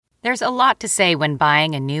There's a lot to say when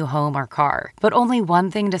buying a new home or car, but only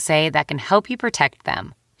one thing to say that can help you protect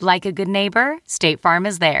them. Like a good neighbor, State Farm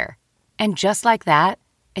is there. And just like that,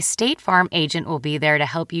 a State Farm agent will be there to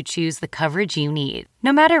help you choose the coverage you need,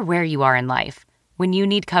 no matter where you are in life. When you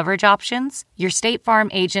need coverage options, your State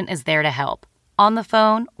Farm agent is there to help, on the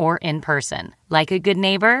phone or in person. Like a good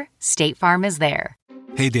neighbor, State Farm is there.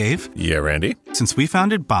 Hey, Dave. Yeah, Randy. Since we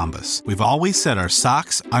founded Bombas, we've always said our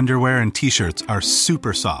socks, underwear, and T-shirts are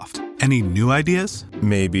super soft. Any new ideas?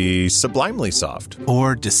 Maybe sublimely soft.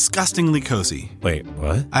 Or disgustingly cozy. Wait,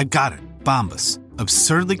 what? I got it. Bombas.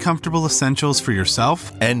 Absurdly comfortable essentials for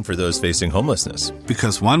yourself and for those facing homelessness.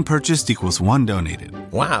 Because one purchased equals one donated.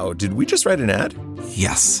 Wow, did we just write an ad?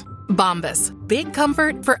 Yes. Bombas. Big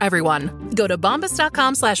comfort for everyone. Go to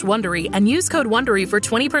bombas.com/Wondery and use code Wondery for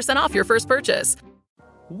 20% off your first purchase.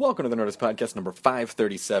 Welcome to the Nerdist Podcast number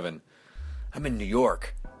 537. I'm in New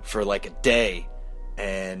York for like a day,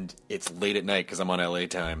 and it's late at night because I'm on LA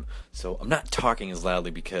time. So I'm not talking as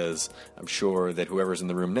loudly because I'm sure that whoever's in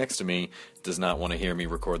the room next to me does not want to hear me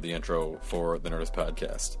record the intro for the Nerdist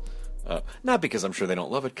Podcast. Not because I'm sure they don't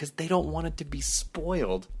love it, because they don't want it to be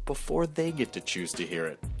spoiled before they get to choose to hear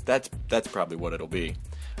it. That's probably what it'll be.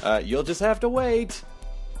 You'll just have to wait.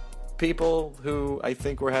 People who I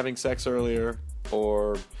think were having sex earlier,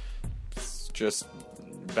 or just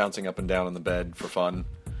bouncing up and down in the bed for fun.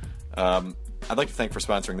 I'd like to thank for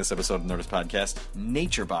sponsoring this episode of the Nerdist Podcast,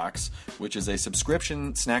 Nature Box, which is a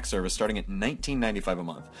subscription snack service starting at $19.95 a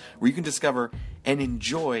month, where you can discover and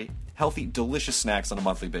enjoy healthy, delicious snacks on a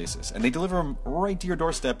monthly basis. And they deliver them right to your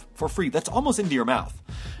doorstep for free. That's almost into your mouth.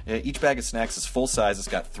 Each bag of snacks is full size. It's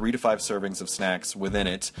got 3 to 5 servings of snacks within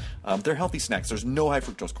it. They're healthy snacks. There's no high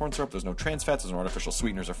fructose corn syrup. There's no trans fats. There's no artificial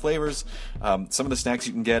sweeteners or flavors. Some of the snacks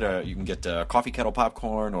you can get coffee kettle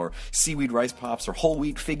popcorn or seaweed rice pops or whole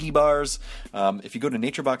wheat figgy bars. If you go to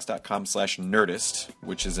naturebox.com/nerdist,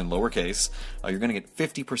 which is in lowercase, you're going to get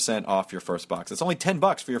 50% off your first box. It's only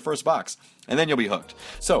 $10 for your first box, and then you'll be hooked.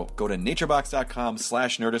 So go to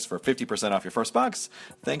naturebox.com/nerdist for 50% off your first box.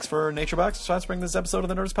 Thanks for NatureBox for sponsoring this episode of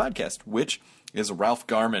the Nerdist Podcast, which is Ralph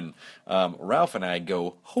Garman. Ralph and I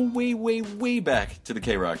go way, way, way back to the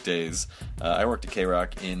K-Rock days. I worked at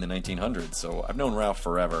K-Rock in the 1900s, so I've known Ralph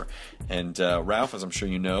forever. And Ralph, as I'm sure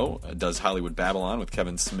you know, does Hollywood Babylon with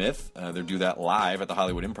Kevin Smith. They do that live at the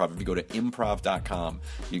Hollywood Improv. If you go to improv.com,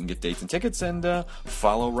 you can get dates and tickets, and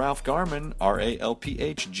follow Ralph Garman,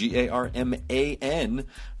 RalphGarman,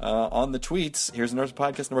 on the tweets. Here's Nerdist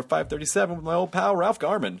Podcast number 537 with my old pal, Ralph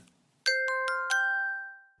Garman.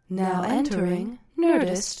 Now entering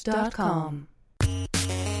Nerdist.com.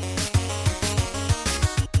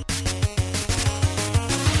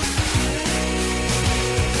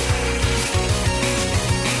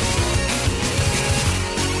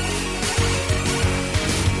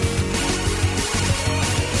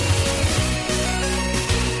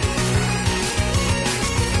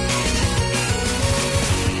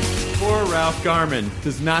 Poor Ralph Garman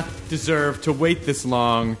does not deserve to wait this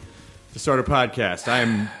long to start a podcast. I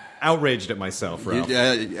am outraged at myself, Ralph.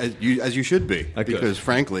 As you should be, because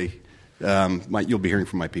frankly, you'll be hearing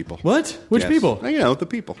from my people. What? Which people? You know, the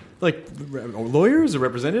people. Like lawyers or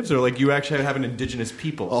representatives, or like you actually have an indigenous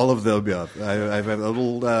people? All of the above. I have a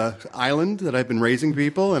little island that I've been raising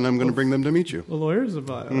people, and I'm going to bring them to meet you. The lawyers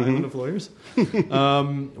of island of lawyers.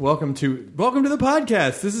 Welcome to the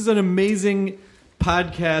podcast. This is an amazing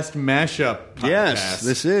podcast mashup podcast. Yes,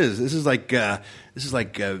 this is like a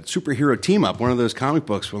superhero team up. One of those comic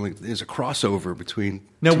books where there's a crossover between.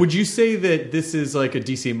 Now, would you say that this is like a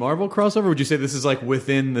DC Marvel crossover? Would you say this is like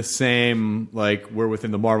within the same, like we're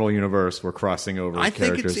within the Marvel universe, we're crossing over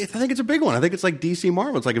characters? I think it's a big one. I think it's like DC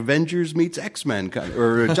Marvel. It's like Avengers meets X-Men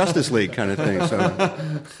or Justice League kind of thing.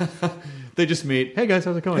 So they just meet. Hey guys,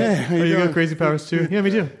 how's it going? Yeah, how you you doing? got crazy powers too? Yeah,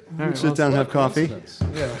 me too. All right, sit down and have coffee.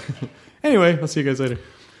 Yeah. Anyway, I'll see you guys later.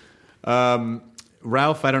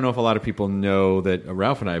 Ralph, I don't know if a lot of people know that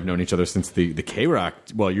Ralph and I have known each other since the K-Rock.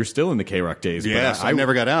 Well, you're still in the K-Rock days. Yes, but I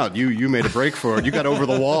never got out. You made a break for it. You got over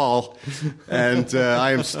the wall, and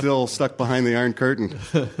I am still stuck behind the Iron Curtain.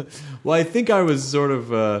 Well, I think I was sort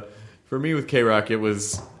of, for me with K-Rock, it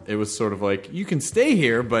was sort of like, you can stay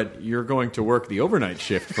here, but you're going to work the overnight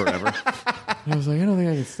shift forever. I was like, I don't think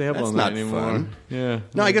I can stay up all night anymore. Fun. Yeah.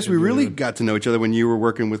 No, I guess we really got to know each other when you were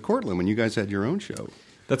working with Cortland, when you guys had your own show.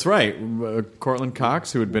 That's right. Cortland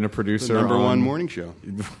Cox, who had been a producer. The number one morning show.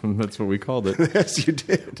 That's what we called it. Yes, you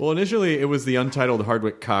did. Well, initially, it was the Untitled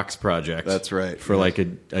Hardwick Cox Project. That's right. For like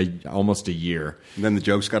almost a year. And then the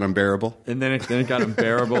jokes got unbearable. And then it got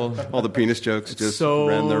unbearable. All the penis jokes just so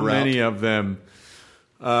ran their route. many of them.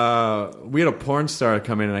 we had a porn star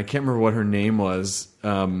come in, and I can't remember what her name was,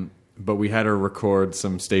 but we had her record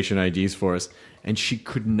some station IDs for us, and she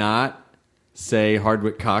could not say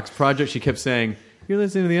Hardwick Cox Project. She kept saying, "You're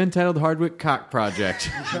listening to the Untitled Hardwick Cock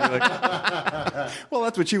Project." Well,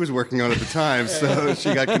 that's what she was working on at the time, so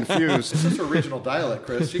she got confused. It's her regional dialect,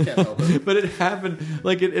 Chris. She can't help it. But it happened,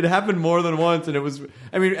 like, it happened more than once, and it was,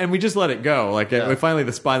 I mean, and we just let it go. Like, finally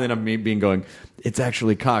the spy ended up being going, "It's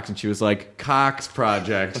actually Cox," and she was like, "Cox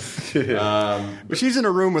Project." But she's in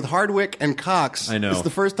a room with Hardwick and Cox. I know. It's the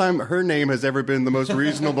first time her name has ever been the most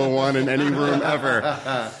reasonable one in any room ever.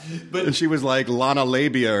 And she was like Lana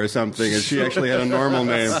Labia or something, and she actually had a normal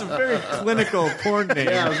name. It's a very clinical porn name.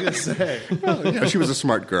 Yeah, I was going to say. Well, yeah, she was a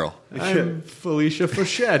smart girl. I'm Felicia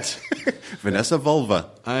Fauchette. Vanessa Vulva.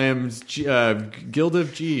 I am Gilda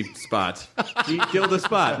G. Spot. Gilda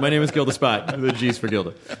Spot. My name is Gilda Spot. The G's for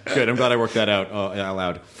Gilda. Good. I'm glad I worked that out out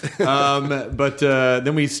loud. But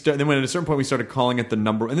then when at a certain point we started calling it the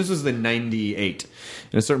number, and this was in '98.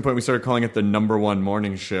 At a certain point we started calling it the number one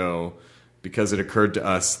morning show, because it occurred to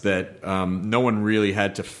us that no one really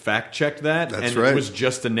had to fact check that. That's and right. It was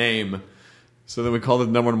just a name. So then we called it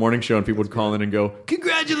the number one morning show, and people would call in and go,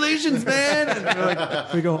 "Congratulations, man!" And we're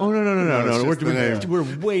like, we go, "Oh no, we're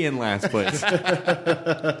way in last place."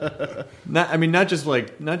 Not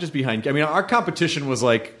just behind. I mean, our competition was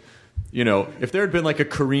like, you know, if there had been like a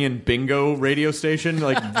Korean bingo radio station,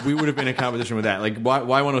 like we would have been in competition with that. Like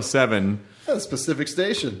Y107. That's a specific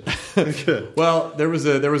station. Well, there was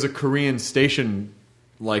a Korean station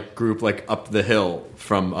like group like up the hill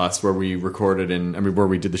from us where we recorded where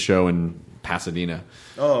we did the show in Pasadena.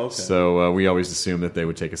 Oh, okay. So we always assumed that they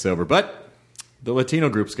would take us over, but the Latino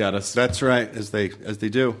groups got us. That's right, as they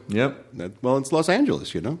do. Yep. Well, it's Los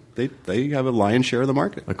Angeles, you know. They have a lion's share of the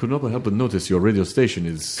market. I could not help but notice your radio station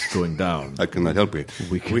is going down. I cannot help it.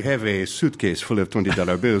 We have a suitcase full of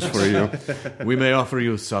 $20 bills for you. We may offer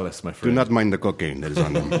you solace, my friend. Do not mind the cocaine that is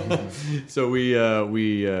on them. So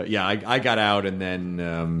I got out, and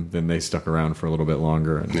then they stuck around for a little bit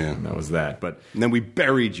longer, and that was that. But and then we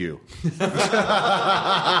buried you.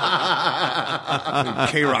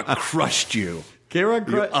 K-Rock crushed you. K-Rock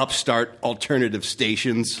You upstart alternative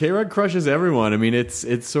stations. K-Rock crushes everyone. I mean, it's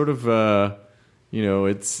sort of every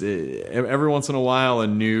once in a while a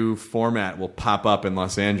new format will pop up in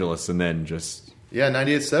Los Angeles, and then just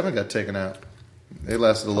 98.7 got taken out. They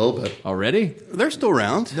lasted a little bit. Already? They're still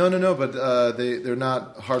around. No, but they're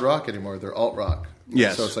not hard rock anymore. They're alt rock.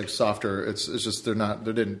 Yes. So it's like softer. It's just they're not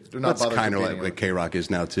That's bothering kind of competing like K-Rock is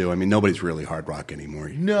now too. I mean, nobody's really hard rock anymore.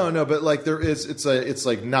 No, but like there is, it's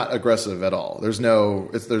like not aggressive at all. There's no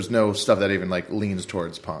stuff that even like leans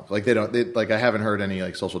towards punk. Like I haven't heard any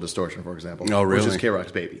like Social Distortion, for example. Oh, really? Which is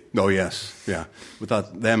K-Rock's baby. Oh, yes, yeah.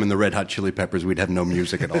 Without them and the Red Hot Chili Peppers, we'd have no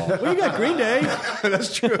music at all. Well, you got Green Day.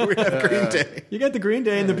 That's true. We have Green Day. You got the Green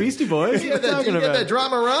Day and the Beastie Boys. You got that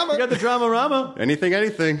Drama-Rama. You got the Drama-Rama. Anything.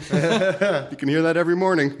 You can hear that every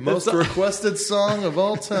morning. Most requested song of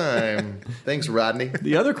all time. Thanks, Rodney.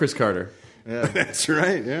 The other Chris Carter. Yeah. That's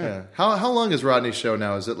right. Yeah. How long is Rodney's show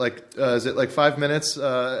now? Is it like 5 minutes?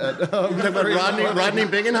 Rodney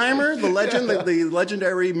Bingenheimer, the legend, the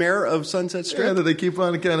legendary mayor of Sunset Strip. Yeah, that they keep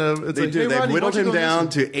on kind of. They do. They've whittled him down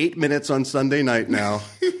to 8 minutes on Sunday night now,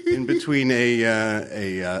 in between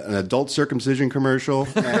an adult circumcision commercial.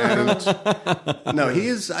 And no, he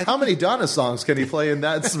is. How many Donna songs can he play in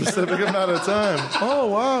that specific amount of time? Oh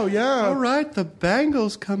wow, yeah. All right, the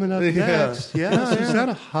Bangles coming up next. Yes,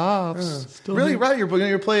 Susanna Hoffs. Really, right? You're going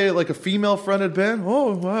to play like a female-fronted band?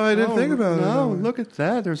 Oh, wow, I didn't think about it. No, look at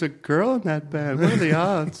that. There's a girl in that band. What are the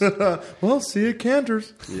odds? Well, see you,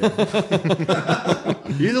 Cantors. Yeah.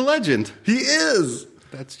 He's a legend. He is.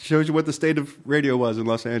 That shows you what the state of radio was in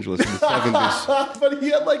Los Angeles in the 70s. But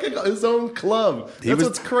he had like his own club.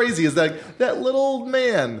 What's crazy is that little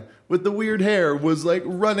man with the weird hair was like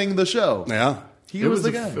running the show. Yeah. He was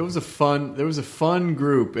the guy. There was a fun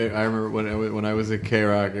group. I remember when I was at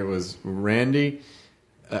K-Rock, it was Rodney,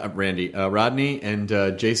 and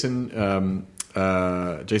Jason.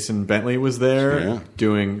 Jason Bentley was there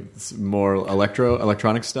doing more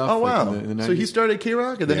electronic stuff. Oh wow! Like in the so he started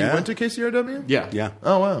K-Rock, and then he went to KCRW. Yeah.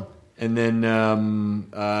 Oh wow! And then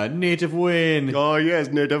Native Wayne. Oh yes,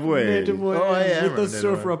 Native Wayne. Native Wayne Oh, yeah, with the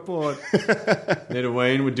Surf Report. Native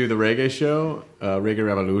Wayne would do the reggae show, Reggae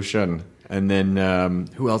Revolution. And then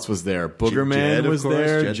who else was there? Boogerman was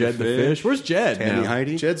there. Jed the Fish. Where's Jed? Tammy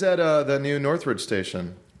Heidi. Jed's at the new Northridge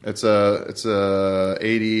station. It's a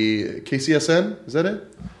 80 KCSN. Is that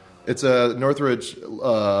it? It's a Northridge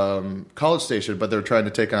college station, but they're trying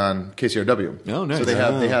to take on KCRW. Oh, nice. So they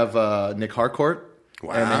have Nick Harcourt,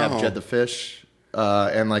 Wow. and they have Jed the Fish,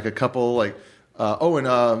 and like a couple like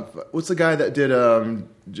What's the guy that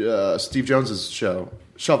did Steve Jones's show?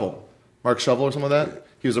 Shovel. Mark Shovel or something like that?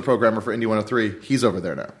 He was a programmer for Indie 103. He's over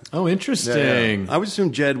there now. Oh, interesting. I would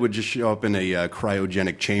assume Jed would just show up in a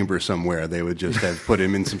cryogenic chamber somewhere. They would just have put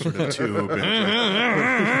him in some sort of tube.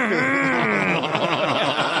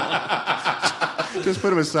 Just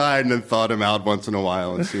put him aside and then thaw him out once in a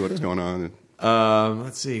while and see what's going on.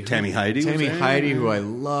 Let's see. Tammy Heidi, who I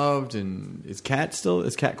loved, and is Kat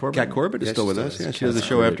Corbett? Kat Corbett is still with us. Yeah, she does the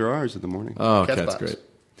show after ours in the morning. Oh, Kat's great.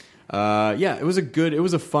 It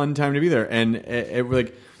was a fun time to be there, and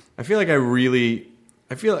I feel like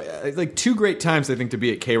two great times I think to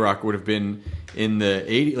be at K-Rock would have been in the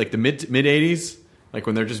the mid 80s, like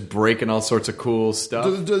when they're just breaking all sorts of cool stuff.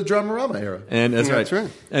 The Dramarama era, and that's right.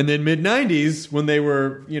 And then mid 90s when they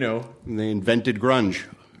were they invented grunge.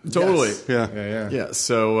 Totally, yes. Yeah.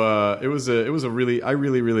 So it was a really I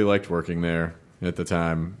really liked working there at the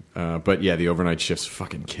time. But yeah, the overnight shifts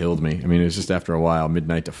fucking killed me. I mean, it was just after a while,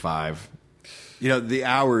 midnight to 5. The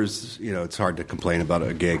hours, it's hard to complain about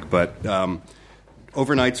a gig, but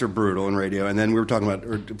overnights are brutal in radio. And then we were talking about,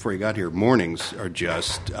 or before you got here, mornings are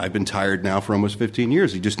just, I've been tired now for almost 15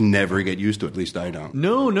 years. You just never get used to it, at least I don't.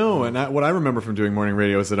 No. And what I remember from doing morning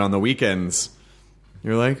radio is that on the weekends,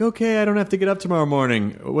 you're like, okay, I don't have to get up tomorrow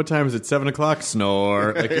morning. What time is it? 7 o'clock?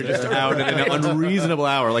 Snore. Like you're just out at an unreasonable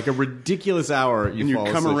hour, like a ridiculous hour. You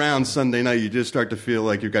come around Sunday night, you just start to feel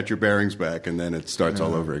like you've got your bearings back, and then it starts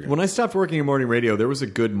all over again. When I stopped working in morning radio, there was a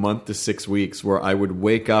good month to 6 weeks where I would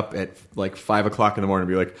wake up at like 5 o'clock in the morning and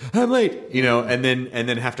be like, I'm late, and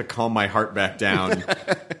then have to calm my heart back down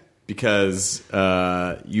because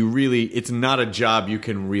it's not a job you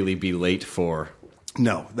can really be late for.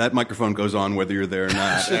 No, that microphone goes on whether you're there or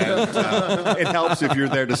not. And, it helps if you're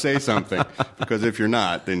there to say something, because if you're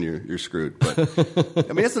not, then you're screwed. But I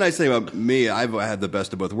mean, that's the nice thing about me. I've had the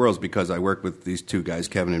best of both worlds because I work with these two guys,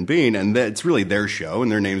 Kevin and Bean, and it's really their show, and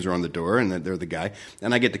their names are on the door, and they're the guy.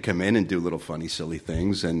 And I get to come in and do little funny, silly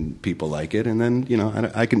things, and people like it. And then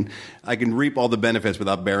I can reap all the benefits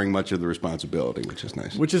without bearing much of the responsibility, which is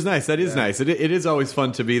nice. That is nice. It is always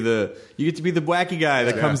fun to be you get to be the wacky guy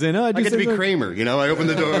that comes in. I get to be Kramer, I open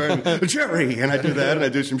the door and Jerry, and I do that, and I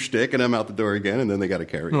do some shtick, and I'm out the door again, and then they got to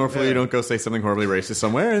carry. Hopefully, you don't go say something horribly racist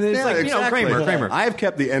somewhere, and it's exactly. Kramer. I've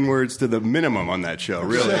kept the N-words to the minimum on that show.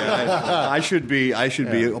 Really, I should be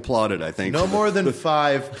applauded. I think no more than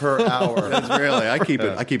 5 per hour. That's really I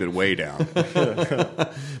keep it way down.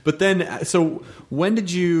 But then, so when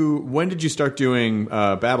did you start doing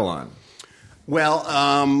Babylon? Well,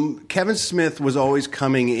 Kevin Smith was always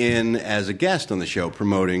coming in as a guest on the show,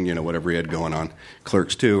 promoting, whatever he had going on,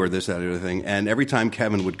 Clerks 2 or this, that, or the other thing. And every time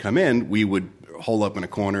Kevin would come in, we would hole up in a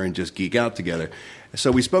corner and just geek out together.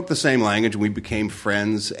 So we spoke the same language, and we became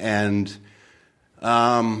friends. And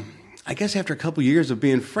I guess after a couple years of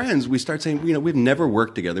being friends, we start saying, we've never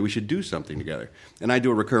worked together. We should do something together. And I do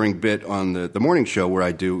a recurring bit on the morning show where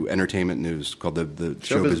I do entertainment news called the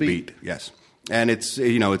Showbiz Beat. Yes. And it's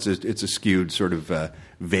a skewed sort of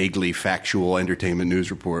vaguely factual entertainment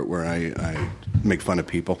news report where I make fun of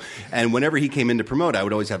people. And whenever he came in to promote, I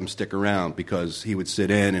would always have him stick around because he would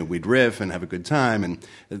sit in and we'd riff and have a good time, and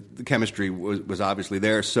the chemistry was obviously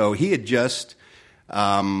there. So he had just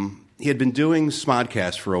he had been doing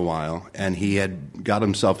Smodcast for a while, and he had got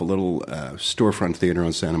himself a little storefront theater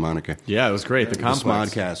on Santa Monica. Yeah, it was great. The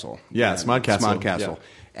complex. Smodcastle. Yeah, Smodcastle. Smodcastle. Yeah.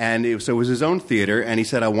 And so it was his own theater, and he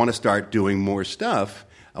said, I want to start doing more stuff.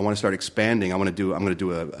 I want to start expanding. I'm going to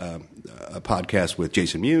do a podcast with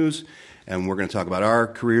Jason Mewes, and we're going to talk about our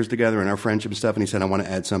careers together and our friendship and stuff. And he said, I want to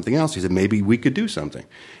add something else. He said, maybe we could do something.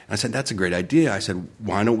 And I said, that's a great idea. I said,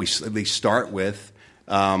 why don't we at least start with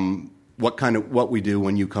what we do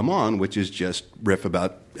when you come on, which is just riff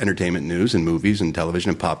about entertainment news and movies and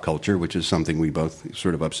television and pop culture, which is something we both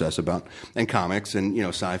sort of obsess about, and comics and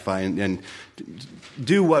sci-fi, and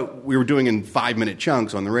do what we were doing in 5-minute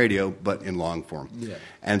chunks on the radio, but in long form. Yeah.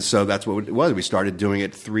 And so that's what it was. We started doing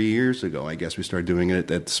it 3 years ago. I guess we started doing it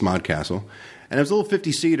at Smodcastle. And it was a little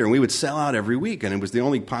 50-seater, and we would sell out every week. And it was the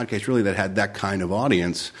only podcast really that had that kind of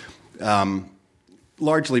audience,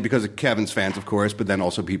 largely because of Kevin's fans, of course, but then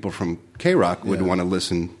also people from K-Rock would want to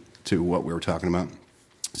listen to what we were talking about.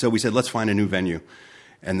 So we said, let's find a new venue.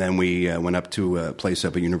 And then we went up to a place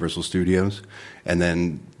up at Universal Studios, and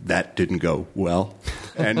then that didn't go well.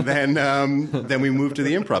 And then we moved to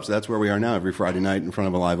the Improv. So that's where we are now, every Friday night in front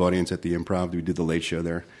of a live audience at the Improv. We did the Late Show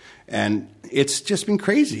there. And it's just been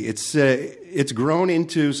crazy. It's grown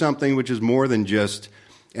into something which is more than just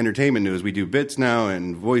entertainment news. We do bits now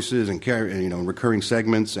and voices and recurring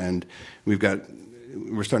segments, and we've got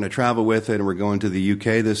we're starting to travel with it, and we're going to the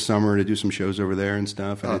UK this summer to do some shows over there and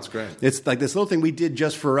stuff. And that's great. It's like this little thing we did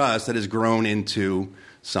just for us that has grown into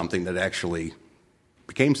something that actually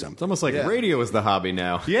became something. It's almost like radio is the hobby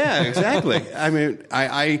now. Yeah, exactly. I mean,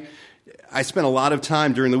 I spent a lot of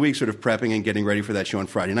time during the week sort of prepping and getting ready for that show on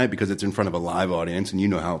Friday night because it's in front of a live audience, and you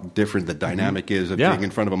know how different the dynamic is of being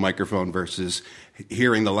in front of a microphone versus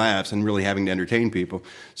hearing the laughs and really having to entertain people.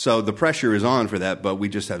 So the pressure is on for that, but we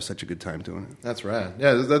just have such a good time doing it. That's right.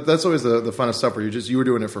 Yeah, that's always the funnest stuff where you were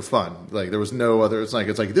doing it for fun. Like there was no other. It's like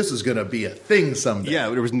this is going to be a thing someday. Yeah,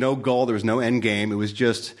 there was no goal, there was no end game. It was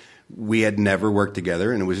just. We had never worked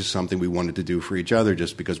together, and it was just something we wanted to do for each other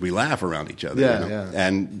just because we laugh around each other. Yeah, you know?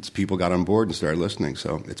 And people got on board and started listening,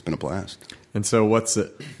 so it's been a blast. And so what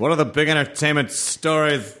are the big entertainment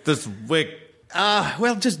stories this week?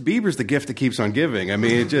 Well, just Bieber's the gift that keeps on giving. I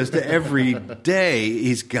mean, just every day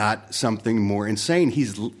he's got something more insane.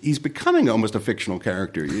 He's becoming almost a fictional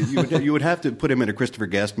character. You would have to put him in a Christopher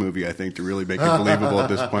Guest movie, I think, to really make it believable at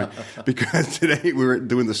this point. Because today we were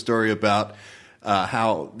doing the story about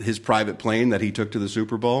how his private plane that he took to the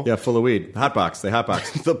Super Bowl. Yeah, full of weed. Hotbox. They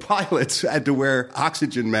hotbox. The pilots had to wear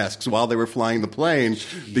oxygen masks while they were flying the plane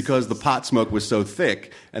because the pot smoke was so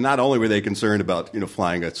thick. And not only were they concerned about,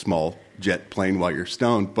 flying a small jet plane while you're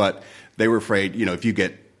stoned, but they were afraid, if you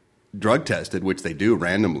get drug tested, which they do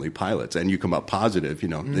randomly, pilots, and you come up positive,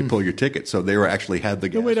 they pull your ticket. So they had the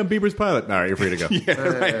gas. Don't wait on Bieber's pilot. All right, you're free to go.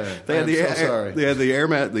 Right. They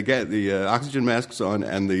had the oxygen masks on,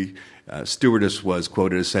 and the stewardess was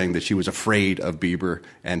quoted as saying that she was afraid of Bieber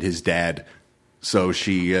and his dad. So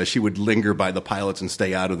she would linger by the pilots and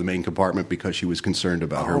stay out of the main compartment because she was concerned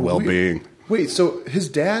about her well-being. Wait, so his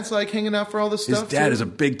dad's like hanging out for all this stuff? His dad is a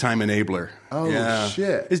big-time enabler. Oh,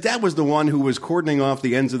 shit. His dad was the one who was cordoning off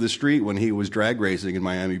the ends of the street when he was drag racing in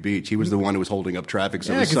Miami Beach. He was the one who was holding up traffic.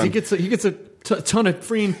 So because he gets a ton of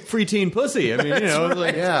free teen pussy. I mean,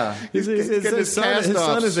 his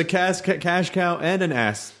son is a cash cow and an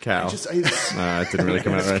ass cow. It didn't really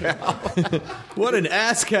come out right. What an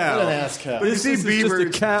ass cow! What an ass cow! But you see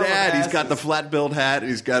Bieber's dad. He's got the flat-billed hat.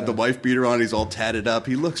 And he's got the wife beater on. He's all tatted up.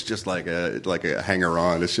 He looks just like a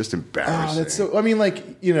hanger-on. It's just embarrassing. That's so. I mean,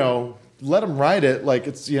 let him write it. Like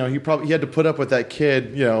it's he had to put up with that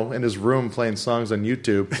kid in his room playing songs on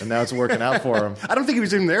YouTube, and now it's working out for him. I don't think he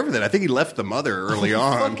was even there for that. I think he left the mother early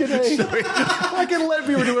on. Fucking A. I can let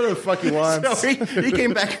Bieber do whatever the fuck he wants. So he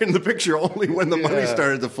came back in the picture only when the money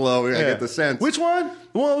started to flow. I get the sense. Which one?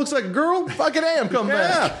 The one that looks like a girl? Fucking A, I'm coming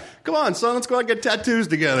back. Come on, son, let's go out and get tattoos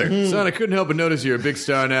together. Son, I couldn't help but notice you're a big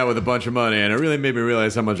star now with a bunch of money, and it really made me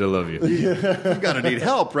realize how much I love you. You've got to need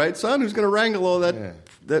help, right, son? Who's going to wrangle all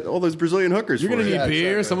all those Brazilian hookers? You're going to need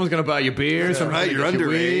beer. Exactly. Someone's going to buy you beer. Right, you're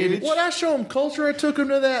underage. What, I show him culture? I took him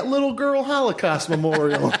to that little girl Holocaust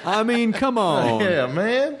memorial. I mean, come on. Yeah,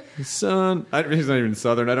 man. Son, he's not even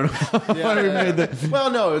Southern. I don't know why we made that.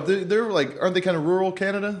 Well, no, they're aren't they kind of rural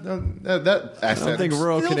Canada? That accent. I don't think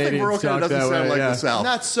rural Canadians talk that way. Like the South.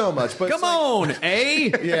 Not so much, but come on,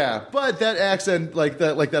 eh? Yeah, but that accent, like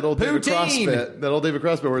that old David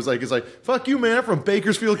Cross bit, where it's like, fuck you, man, I'm from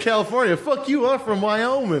Bakersfield, California. Fuck you, I'm from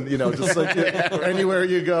Wyoming. Just like anywhere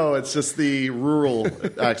you go, it's just the rural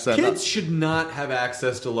accent. Kids should not have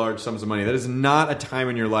access to large sums of money. That is not a time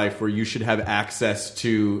in your life where you should have access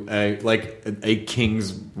to a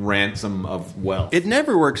king's ransom of wealth. It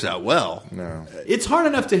never works out well. No. It's hard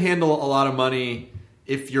enough to handle a lot of money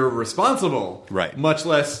if you're responsible. Right. Much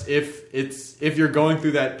less if you're going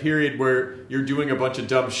through that period where you're doing a bunch of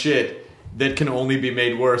dumb shit that can only be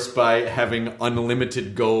made worse by having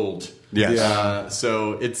unlimited gold. Yes.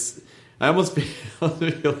 So I almost feel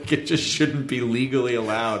like it just shouldn't be legally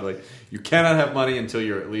allowed. Like, you cannot have money until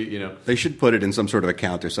you're at least, They should put it in some sort of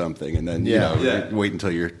account or something, and then wait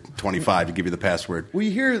until you're 25 to give you the password. We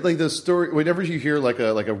hear the story whenever you hear like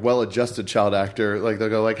a well-adjusted child actor, they'll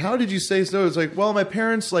go how did you say so? It's like, well, my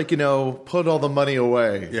parents put all the money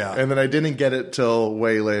away, and then I didn't get it till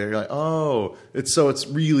way later. You're like, oh, it's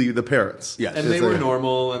really the parents, and they were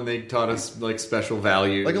normal, and they taught us special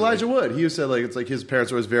values. Like Elijah Wood, he said it's like his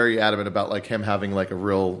parents were always very adamant about him having a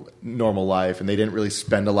real normal life, and they didn't really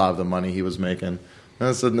spend a lot of the money he was making.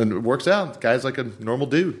 And so then it works out. The guy's like a normal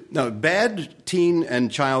dude. No, bad teen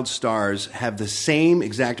and child stars have the same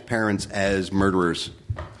exact parents as murderers.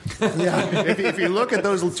 If you look at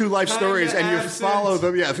those two life stories and you follow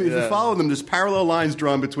them, if you follow them, there's parallel lines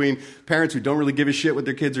drawn between parents who don't really give a shit what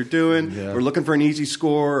their kids are doing, or looking for an easy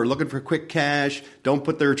score, or looking for quick cash, don't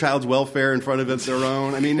put their child's welfare in front of their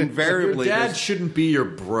own. I mean, invariably, your dad shouldn't be your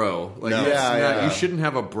bro. Like, you shouldn't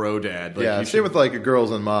have a bro dad. Like, same with like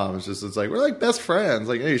girls and moms. It's like we're like best friends.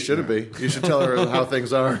 Like, hey, you shouldn't be. You should tell her how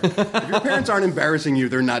things are. If your parents aren't embarrassing you,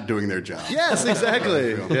 they're not doing their job. Yes,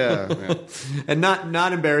 exactly. Yeah. And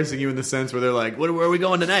not embarrassing you in the sense where they're like, where are we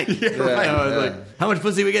going tonight? Like, how much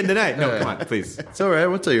pussy are we getting tonight? No, come on, please. It's all right.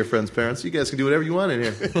 We'll tell your friends' parents. You guys can do whatever you want in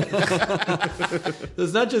here.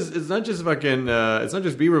 It's not just fucking. It's not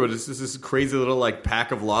just Bieber, but it's just this crazy little like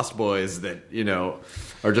pack of lost boys that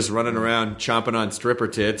are just running around chomping on stripper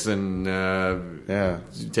tits and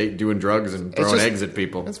doing drugs and throwing eggs at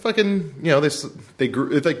people. It's fucking they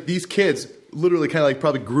grew. It's like these kids literally kind of like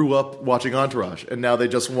probably grew up watching Entourage, and now they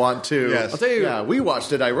just want to. Yes. I'll tell you. Yeah, we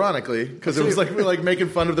watched it ironically because it was like we're like making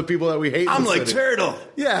fun of the people that we hate. I'm like Turtle.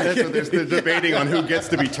 Yeah, that's what they're debating on who gets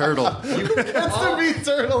to be Turtle. Who gets to be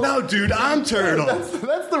Turtle? No, dude, I'm Turtle.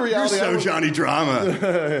 That's the reality. You're so Johnny Drama.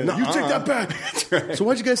 You take that back. So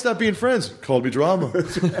why'd you guys stop being friends? Called me Drama.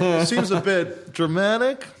 Seems a bit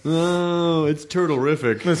dramatic. Oh, it's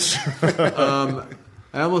turtle-rific.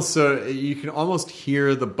 You can almost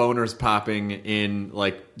hear the boners popping in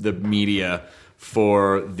like the media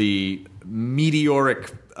for the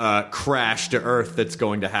meteoric crash to Earth that's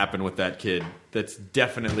going to happen with that kid. That's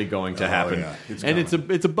definitely going to happen,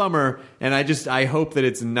 it's a bummer. And I hope that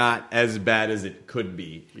it's not as bad as it could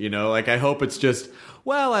be. Like I hope it's just.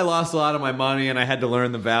 Well, I lost a lot of my money, and I had to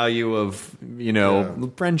learn the value of,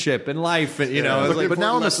 friendship and life. And, but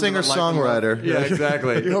now I'm a singer-songwriter. Yeah,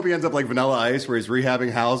 exactly. You hope he ends up like Vanilla Ice, where he's rehabbing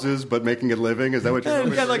houses but making a living. Is that what you're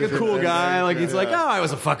hoping? He's got like a cool guy. Like he's like, I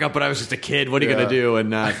was a fuck up, but I was just a kid. What are you gonna do?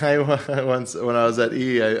 And I once when I was at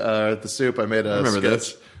at the Soup, I made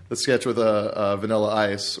a sketch with a Vanilla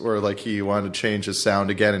Ice where like he wanted to change his sound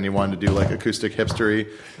again and he wanted to do like acoustic hipstery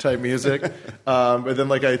type music. And then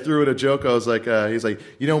like I threw in a joke. I was like, he's like,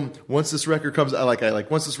 once this record comes out,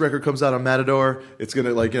 once this record comes out on Matador, it's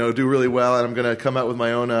gonna do really well, and I'm gonna come out with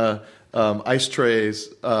my own ice trays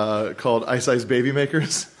called Ice Ice Baby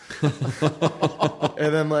Makers.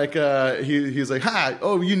 And then like he's like, hi,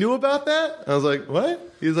 oh, you knew about that? I was like,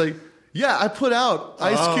 what? He's like, yeah, I put out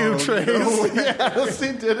ice cube trays. No. Yeah,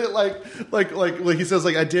 he did it like he says,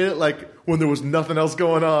 like I did it like when there was nothing else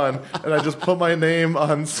going on, and I just put my name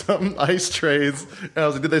on some ice trays. And I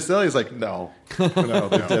was like, did they sell? He's like, no, they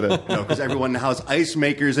didn't. No, because everyone has ice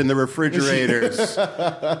makers in the refrigerators.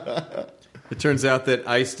 It turns out that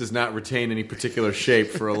ice does not retain any particular shape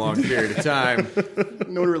for a long period of time.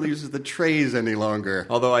 No one really uses the trays any longer.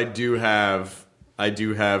 Although I do have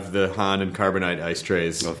the Han and Carbonite ice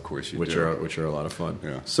trays. Of course you do. Which are a lot of fun.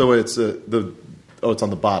 Yeah. So it's it's on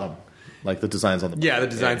the bottom. Like the design's on the bottom. Yeah, the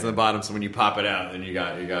design's on the bottom, so when you pop it out, then you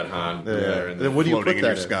got Han there. And then what do you put that in?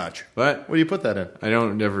 Your scotch. What do you put that in? I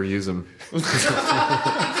don't ever use them.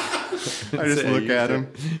 I just look at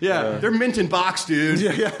them. Yeah. They're mint in box, dude.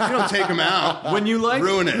 Yeah. You don't take them out. When you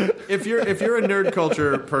ruin it. If you're a nerd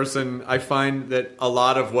culture person, I find that a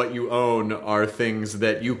lot of what you own are things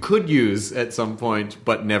that you could use at some point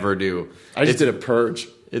but never do. I just did a purge.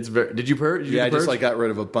 Did you purge? I just got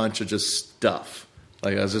rid of a bunch of just stuff.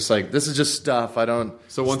 Like I was just like, this is just stuff. I don't.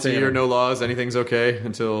 So once a year, no laws. Anything's okay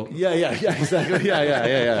until. Yeah, exactly.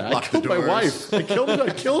 Yeah. I killed my wife. I killed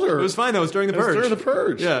her. It was fine though. It was during the purge. During the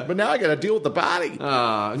purge. Yeah, but now I got to deal with the body.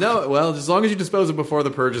 No. Well, as long as you dispose it before the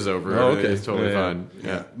purge is over, it's totally fine.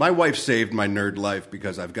 Yeah. My wife saved my nerd life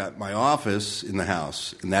because I've got my office in the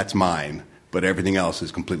house, and that's mine. But everything else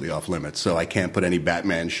is completely off limits, so I can't put any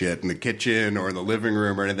Batman shit in the kitchen or in the living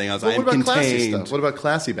room or anything else. Well, I am contained. Classy stuff? What about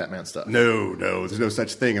classy Batman stuff? No, there's no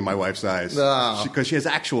such thing in my wife's eyes. Because she has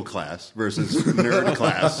actual class versus nerd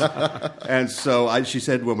class. And so she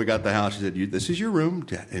said when we got the house, she said, "This is your room.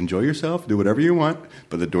 Enjoy yourself. Do whatever you want,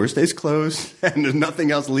 but the door stays closed, and there's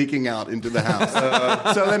nothing else leaking out into the house."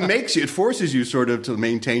 So it forces you sort of to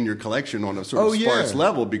maintain your collection on a sort of sparse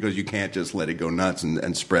level because you can't just let it go nuts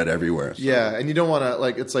and spread everywhere. So. Yeah, and you don't want to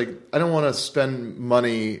it's like I don't want to spend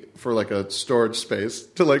money for like a storage space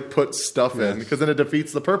to like put stuff in because then it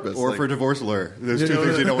defeats the purpose. Or for a divorce lawyer, there's two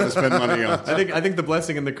things you don't want to spend money on. I think the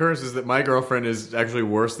blessing and the curse is that my girlfriend is actually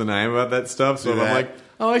worse than I am about that stuff. So I'm like,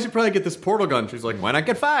 I should probably get this portal gun. She's like, why not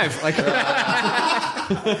get 5? Like,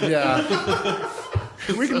 yeah.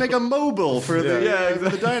 We can make a mobile for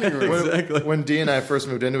the dining room. Exactly. When Dee and I first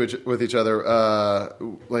moved in with each other,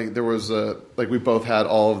 there was we both had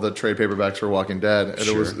all of the trade paperbacks for Walking Dead, and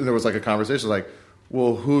there was like a conversation like,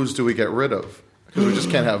 well, whose do we get rid of? because we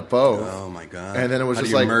just can't have both. Oh my god! And then it was How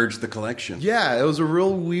just do you like merge the collection. Yeah, it was a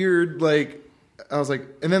real weird like. I was like,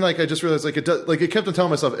 and then like I just realized like it does, like it kept on telling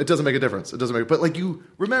myself it doesn't make a difference. It doesn't make, but like you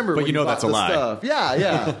remember, but when you know bought that's a the lie. Stuff.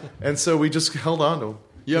 Yeah. And so we just held on to them.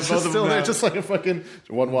 You have both of them still there, now. just like a fucking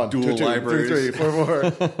 1, Dual 2, libraries. 3, 4 more,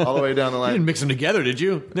 all the way down the You line. didn't mix them together, did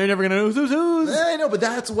you? They're never gonna know who's. I know, but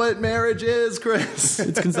that's what marriage is, Chris.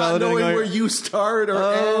 It's Not consolidating knowing our- where you start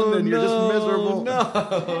or end, and you're just miserable.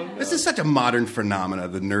 This is such a modern phenomena,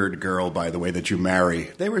 the nerd girl, by the way, that you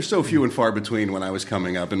marry. They were so few and far between when I was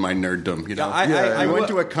coming up in my nerddom. You know, I went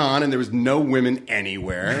to a con and there was no women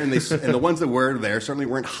anywhere, and and the ones that were there certainly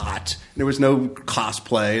weren't hot. There was no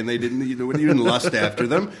cosplay, and they didn't. You didn't lust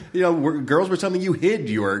after them. You know, girls were something you hid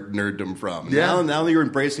your nerddom from. Yeah. Now you're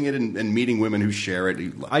embracing it and meeting women who share it.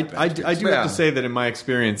 I do have to say that in my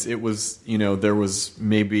experience, it was, there was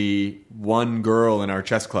maybe one girl in our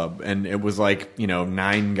chess club, and it was like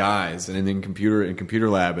 9 guys, and then computer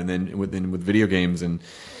lab, and then with video games, and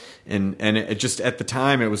it just at the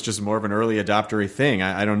time it was just more of an early adoptery thing.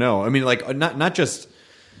 I don't know. I mean, like not just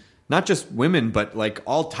women, but like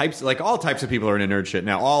all types of people are into nerd shit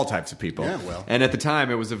now. All types of people. Yeah, well. And at the time,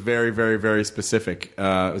 it was a very, very, very specific.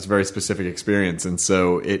 It was a very specific experience, and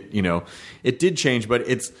so it did change. But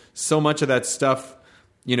it's so much of that stuff.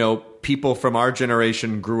 People from our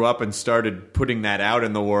generation grew up and started putting that out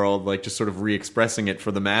in the world, like just sort of re-expressing it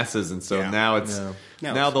for the masses. And so now it's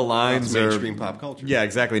now the lines are mainstream pop culture. Yeah,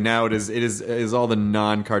 exactly. Now it is all the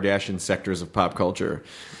non-Kardashian sectors of pop culture.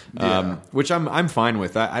 Which I'm fine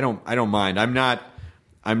with. I don't mind. I'm not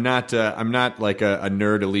like a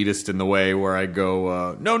nerd elitist in the way where I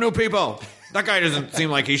go, no new people. That guy doesn't seem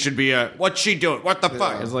like he should be what's she doing? What the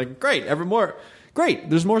fuck? It's like great. Great.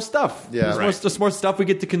 There's more stuff. Yeah, there's more stuff we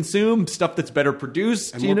get to consume. Stuff that's better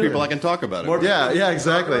produced. And more people I can talk about it. Yeah,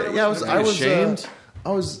 exactly. Yeah, I was ashamed. I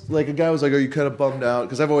was like, a guy was like, "Are you kind of bummed out?"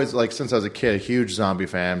 Because I've always like, since I was a kid, a huge zombie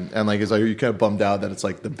fan, and like, he's like, "Are you kind of bummed out that it's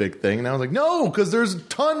like the big thing?" And I was like, "No, because there's a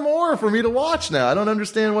ton more for me to watch now. I don't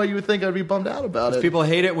understand why you would think I'd be bummed out about it." People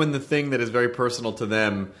hate it when the thing that is very personal to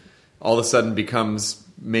them all of a sudden becomes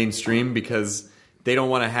mainstream because they don't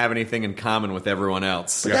want to have anything in common with everyone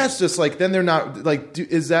else. But that's just like, then they're not like,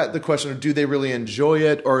 is that the question? Or do they really enjoy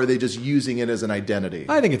it, or are they just using it as an identity?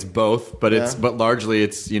 I think it's both, but but largely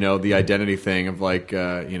it's the identity thing of like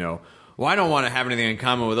well, I don't want to have anything in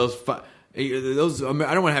common with those. I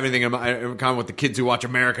don't want to have anything in common with the kids who watch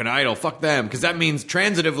American Idol. Fuck them, because that means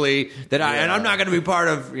transitively that I'm not going to be part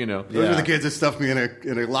of. Those are the kids that stuffed me in a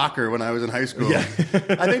locker when I was in high school. Yeah.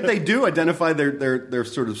 I think they do identify their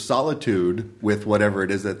sort of solitude with whatever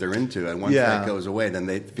it is that they're into, and once that goes away, then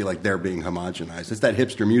they feel like they're being homogenized. It's that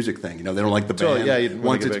hipster music thing. They don't like the band.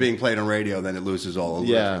 Once it's being played on radio, then it loses all over.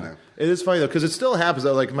 Yeah. It is funny though, because it still happens.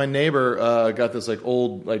 Though. Like my neighbor got this like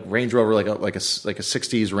old like Range Rover, like a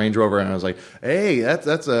 60s Range Rover, and I was like, "Hey,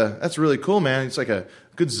 that's really cool, man. It's like a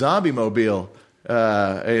good zombie mobile."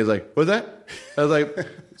 And he's like, "What's that?" I was like,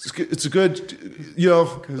 "It's a good,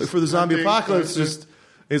 for the zombie apocalypse."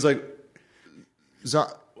 He's like,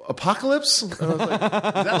 "Apocalypse?" And I was like, is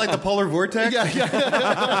that like the polar vortex? Yeah.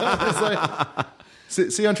 It's like.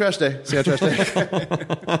 See you on trash day. This is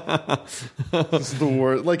the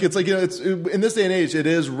worst. Like it's like it's in this day and age, it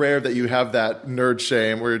is rare that you have that nerd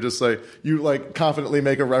shame where you're just like you like confidently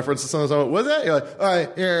make a reference to something. What's that? You're like, all right,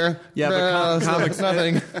 yeah. But comics,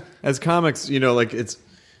 nothing. As comics, like it's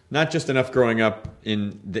not just enough growing up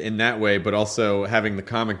in that way, but also having the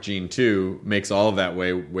comic gene too makes all of that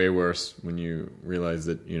way worse when you realize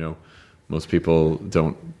that most people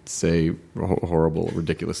don't say horrible,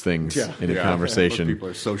 ridiculous things in a conversation. Most people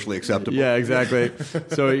are socially acceptable. Yeah, exactly.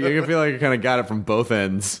 So you feel like you kind of got it from both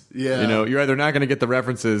ends. Yeah. You're either not going to get the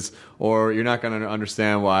references, or you're not going to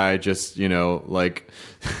understand why I just, why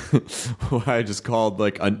I just called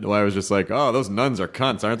why I was just like, oh, those nuns are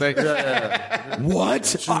cunts, aren't they? Yeah.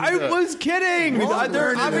 What? I was kidding.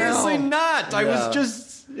 They're obviously not. I was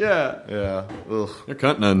just, Yeah. Ugh. They're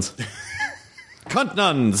cunt nuns. Cunt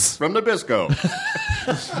nuns from Nabisco.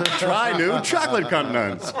 Try new chocolate cunt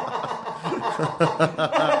nuns.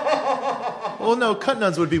 Well, no, cunt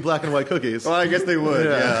nuns would be black and white cookies. Well, I guess they would.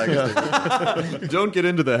 Yeah, I guess they would. Don't get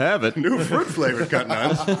into the habit. New fruit flavored cunt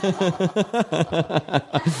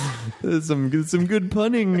nuns. Some good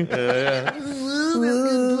punning. Good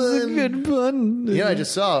pun. Yeah, I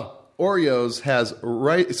just saw Oreos has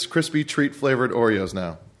Rice Krispie treat flavored Oreos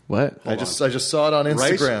now. What? I just saw it on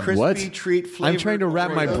Instagram. Rice What? Krispie treat flavored I'm trying to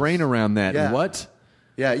wrap my brain around that. Yeah. What?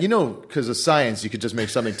 Yeah, because of science, you could just make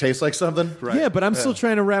something taste like something. Right. Yeah, but I'm still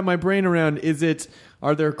trying to wrap my brain around.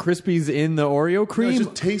 Are there Krispies in the Oreo No, cream? it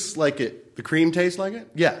just tastes like it. The cream tastes like it?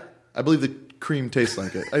 Yeah, I believe the cream tastes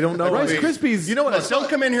like it. I don't know. Rice Krispies. You know what? Don't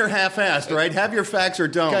come in here half-assed, right? Have your facts or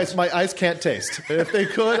don't. Guys, my eyes can't taste. If they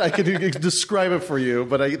could, I could describe it for you,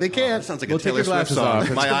 but they can't. That sounds like We'll a Taylor take your Swift glasses song.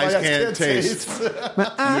 off. My eyes can't taste.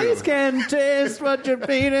 My eyes can taste what you're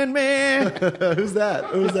feeding me. Who's that?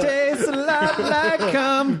 Who's that? Tastes a lot like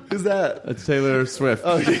cum. Who's that? That's Taylor Swift.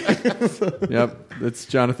 Oh, yeah. Yep, it's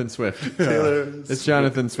Jonathan Swift. Taylor. It's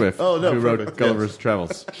Jonathan Swift. Oh, no, who wrote perfect. Gulliver's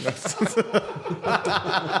Travels.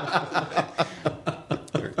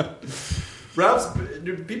 Ralph's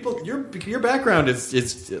people. Your background is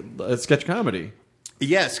sketch comedy.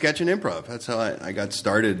 Yeah, sketch and improv. That's how I got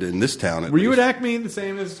started in this town. Were you at Acme the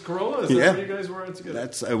same as Corolla? Is that Yeah. where you guys were together?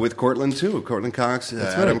 That's with Cortland, too. Cortland Cox,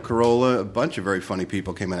 Adam right. Carolla, a bunch of very funny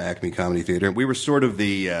people came out of Acme Comedy Theater. We were sort of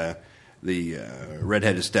the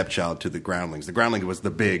redheaded stepchild to the Groundlings. The Groundling was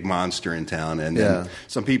the big monster in town, and then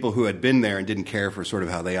some people who had been there and didn't care for sort of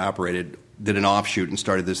how they operated did an offshoot and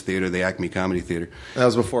started this theater, the Acme Comedy Theater. That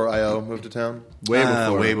was before I.O. moved to town?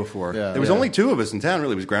 Way before. Yeah, there was only two of us in town,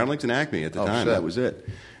 really. It was Groundlings and Acme at the time. Shit. That was it.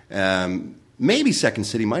 Maybe Second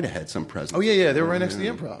City might have had some presence. Oh, yeah. They were right next to the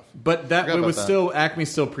Improv. But it was still Acme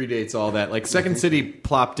still predates all that. Like Second City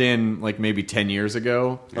plopped in like maybe 10 years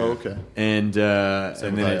ago. Oh, okay. And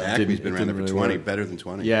then Acme's been around there for really 20, work. better than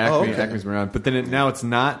 20. Yeah, Oh, okay. Acme's been around. But then now it's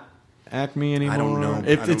not Acme anymore. I don't know.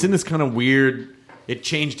 It's in this kind of weird. It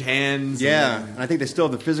changed hands. Yeah, and I think they still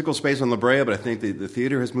have the physical space on La Brea, but I think the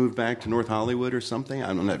theater has moved back to North Hollywood or something.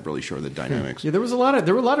 I'm not really sure of the dynamics. Yeah, there were a lot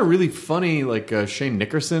of really funny, like Shane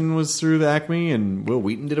Nickerson was through the Acme, and Will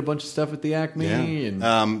Wheaton did a bunch of stuff at the Acme. Yeah.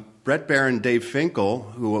 And Brett Barron, Dave Finkel,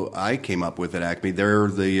 who I came up with at Acme, they're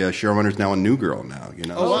the showrunners now on New Girl now. You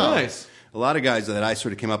know, oh, wow. Nice. A lot of guys that I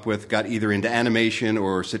sort of came up with got either into animation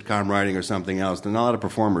or sitcom writing or something else. They're not a lot of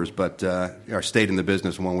performers, but are stayed in the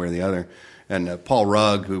business one way or the other. And Paul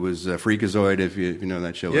Rugg, who was Freakazoid, if you know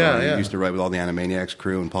that show. He used to write with all the Animaniacs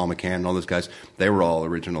crew, and Paul McCann and all those guys. They were all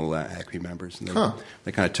original Acme members. And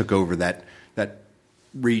they kind of took over that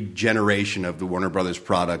regeneration of the Warner Brothers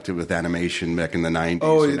product with animation back in the 90s.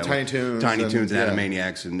 Oh, Tiny Toons. Tiny Toons and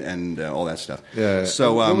Animaniacs and all that stuff. Yeah.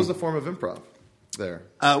 So, what was the form of improv there?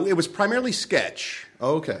 It was primarily sketch.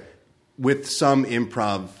 Oh, okay. With some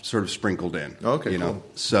improv sort of sprinkled in. Okay, you know?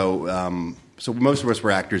 cool. So most of us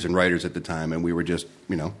were actors and writers at the time, and we were just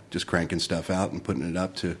cranking stuff out and putting it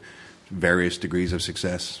up to various degrees of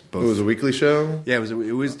success. Both. It was a weekly show? Yeah,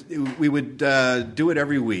 we would do it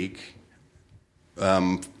every week.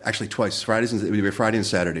 Actually twice. It would be a Friday and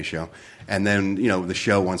Saturday show. And then, the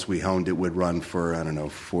show, once we honed it, would run for,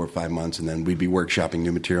 4 or 5 months, and then we'd be workshopping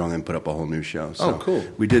new material and then put up a whole new show. So cool.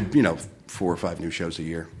 We did, 4 or 5 new shows a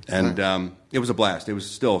year. And it was a blast. It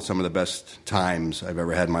was still some of the best times I've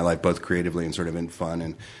ever had in my life, both creatively and sort of in fun.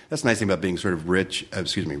 And that's the nice thing about being sort of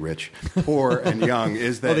poor and young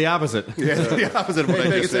is that... Oh, the opposite. Yeah, the opposite of what I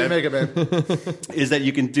just said. Make it, man. Is that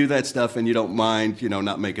you can do that stuff and you don't mind,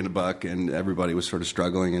 not making a buck, and everybody was sort of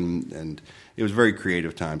struggling, and it was a very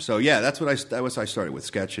creative time. So yeah, that was I started with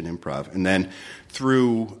sketch and improv, and then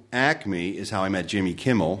through Acme is how I met Jimmy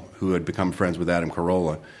Kimmel, who had become friends with Adam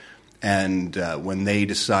Carolla. And when they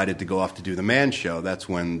decided to go off to do the Man Show, that's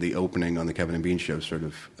when the opening on the Kevin and Bean Show sort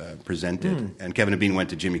of presented. And Kevin and Bean went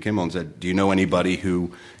to Jimmy Kimmel and said, "Do you know anybody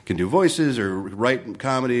who can do voices or write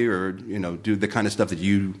comedy or do the kind of stuff that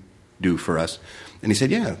you do for us?" And he said,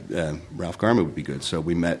 "Yeah, Ralph Garman would be good." So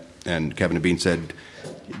we met, and Kevin and Bean said,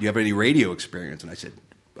 "Do you have any radio experience?" And I said,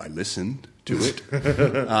 "I listened to it."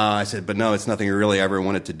 I said, "But no, it's nothing I really ever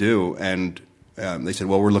wanted to do." And they said,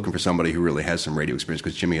 "Well, we're looking for somebody who really has some radio experience,"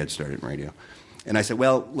 because Jimmy had started in radio. And I said,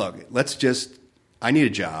 "Well, look, I need a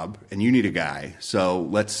job and you need a guy, so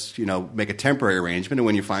let's, make a temporary arrangement, and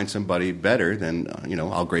when you find somebody better, then,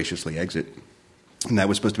 I'll graciously exit." And that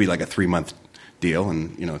was supposed to be like a 3-month deal,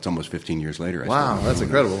 and, it's almost 15 years later. Wow, that's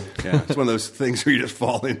incredible. Yeah, it's one of those things where you just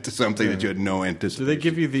fall into something that you had no anticipation. Do they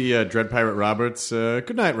give you the Dread Pirate Roberts,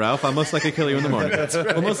 "Good night, Ralph, I'll most likely kill you in the morning." That's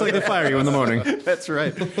right. I'll most likely fire you in the morning. That's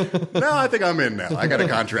right. No, I think I'm in now. I got a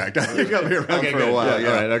contract. I think I'll be around for a while. Yeah,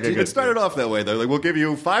 all right, okay, It started off that way, though. Like, we'll give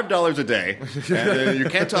you $5 a day, and you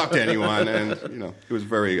can't talk to anyone, and, it was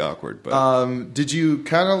very awkward. But did you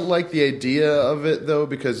kind of like the idea of it, though,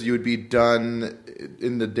 because you would be done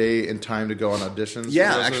in the day in time to go on auditions?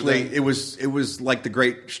 Yeah, actually, it was like the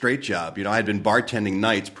great straight job. I had been bartending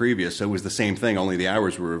nights previous, so it was the same thing, only the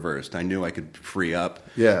hours were reversed. I knew I could free up.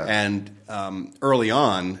 Yeah. And early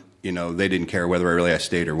on, they didn't care whether I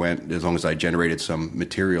stayed or went, as long as I generated some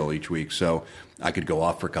material each week. So I could go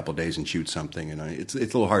off for a couple of days and shoot something. And it's a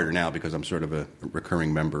little harder now because I'm sort of a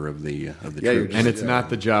recurring member of the troupe. And it's not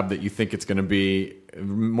the job that you think it's going to be.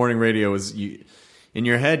 Morning radio is, in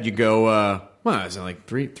your head, you go, Well, is it like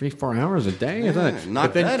 4 hours a day?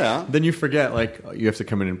 knock that out. Then you forget, like, you have to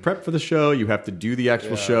come in and prep for the show. You have to do the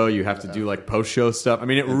actual show. You have to do, like, post-show stuff. I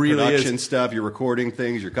mean, it really production is. stuff. You're recording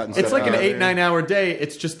things. You're cutting stuff. It's like an out. 8-9 hour day.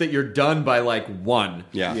 It's just that you're done by, like, 1.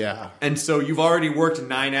 Yeah. And so you've already worked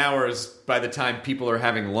 9 hours by the time people are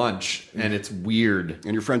having lunch, and it's weird.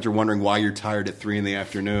 And your friends are wondering why you're tired at 3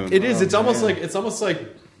 p.m. It is. It's almost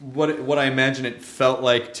like what I imagine it felt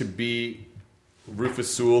like to be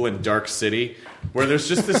Rufus Sewell in Dark City, where there's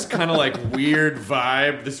just this kind of like weird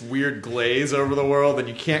vibe, this weird glaze over the world, and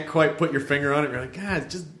you can't quite put your finger on it. You're like, God,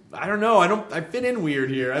 just I don't know. I fit in weird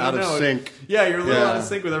here. I don't know. Out of sync. Yeah, you're a little out of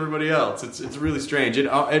sync with everybody else. It's really strange.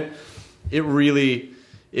 I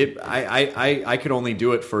could only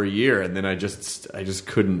do it for a year, and then I just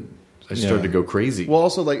couldn't. I started to go crazy. Well,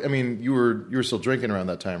 also, like, I mean, you were still drinking around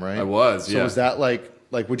that time, right? I was. So was that like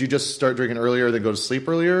would you just start drinking earlier, then go to sleep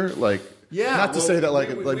earlier? Like, not to say that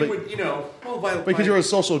we would, you know, because you were a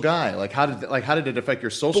social guy. Like, how did it affect your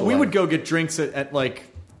social? But we life? would go get drinks at like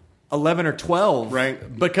 11 or 12,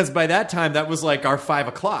 right? Because by that time, that was like our 5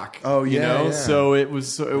 o'clock. Oh, yeah, you know. yeah. So it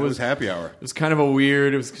was happy hour. It was kind of a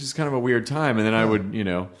weird. It was just kind of a weird time, and then I would, you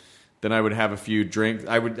know. Then I would have a few drinks.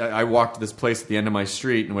 I walked to this place at the end of my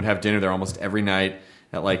street and would have dinner there almost every night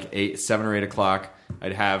at like 7 or 8 o'clock.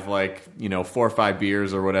 I'd have like, you know, 4 or 5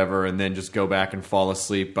 beers or whatever, and then just go back and fall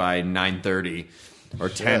asleep by 9:30 or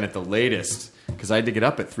 10 at the latest, because I had to get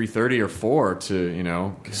up at 3:30 or 4 to, you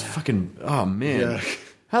know, because fucking, oh man,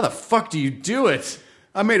 how the fuck do you do it?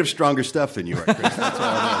 I'm made of stronger stuff than you are, Chris. That's all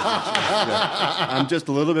I know. I'm just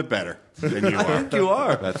a little bit better than you are. I think you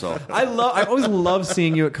are. That's all. I always love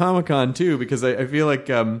seeing you at Comic-Con too, because I feel like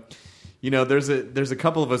you know, there's a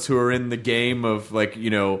couple of us who are in the game of, like, you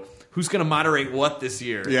know, who's going to moderate what this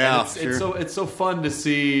year. Yeah, it's so fun to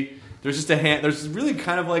see. There's just there's really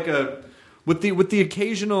kind of like a with the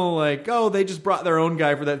occasional, like, oh, they just brought their own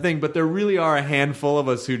guy for that thing, but there really are a handful of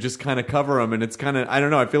us who just kind of cover them, and it's kind of, I don't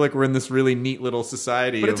know, I feel like we're in this really neat little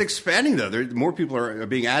society. But it's expanding, though. More people are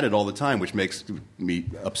being added all the time, which makes me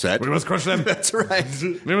upset. We must crush them. That's right.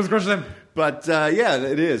 We must crush them. But yeah,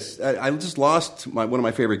 it is. I just lost one of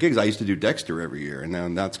my favorite gigs. I used to do Dexter every year, and now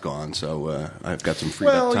that's gone. So I've got some freed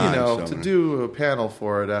up time. Well, you know, to do a panel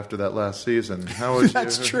for it after that last season, how would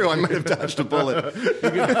That's true. I might have dodged a bullet.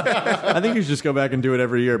 I think you should just go back and do it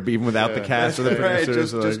every year, even without the cast or the Right,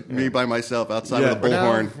 producers. just me by myself outside with a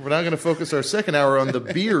bullhorn. We're now going to focus our second hour on the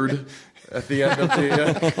beard at the end of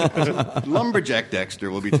the... Lumberjack Dexter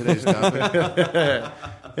will be today's topic.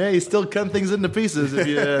 Yeah, he's still cutting things into pieces. If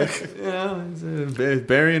you, Yeah,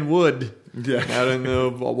 burying wood out in the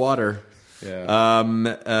water. Yeah.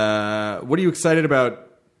 What are you excited about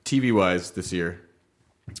TV-wise this year?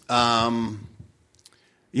 You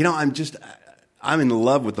know, I'm in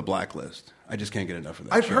love with The Blacklist. I just can't get enough of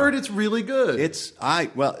that. I've show. heard it's really good.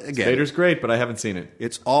 Again, Vader's great, but I haven't seen it.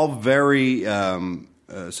 it's all very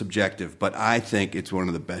subjective, but I think it's one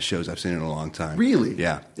of the best shows I've seen in a long time. Really?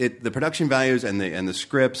 Yeah. The production values and the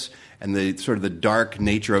scripts and the sort of the dark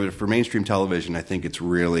nature of it for mainstream television, I think it's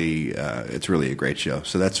really a great show.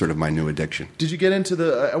 So that's sort of my new addiction. Did you get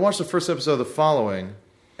into I watched the first episode of The Following,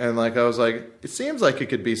 and like I was like, it seems like it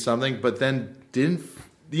could be something, but then didn't,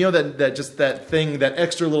 you know, that just that thing, that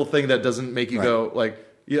extra little thing that doesn't make you go like,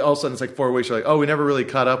 all of a sudden it's like 4 weeks, you're like, oh, we never really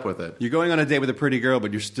caught up with it. You're going on a date with a pretty girl,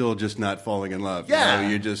 but you're still just not falling in love. Yeah. You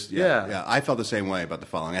know, you just, yeah. I felt the same way about The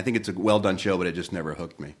Following. I think it's a well-done show, but it just never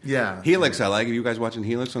hooked me. Yeah. Helix, I like. Are you guys watching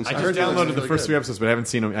Helix on I Saturday? just downloaded the first 3 episodes, but I haven't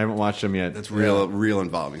seen them. I haven't watched them yet. That's real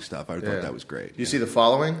involving stuff. I thought that was great. You see The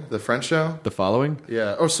Following, the French show? The Following?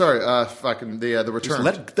 Yeah. Oh, sorry. The Return.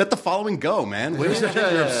 Let The Following go, man. You're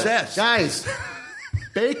obsessed. Guys,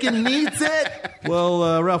 bacon needs it.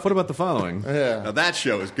 Well, Ralph, what about The Following? Yeah. Now that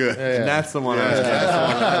show is good. And that's the one I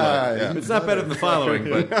was It's not better than The Following,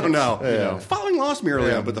 but No. you know. The Following lost me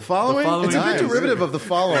early on, but The Following? It's a nice. good derivative of The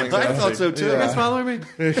Following. I thought so, too. You guys following me?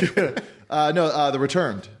 The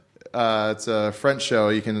Returned. It's a French show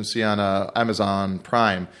you can see on Amazon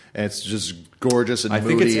Prime, and it's just gorgeous and I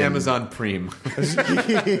moody. think it's Amazon Prime.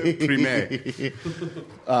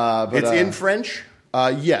 It's in French?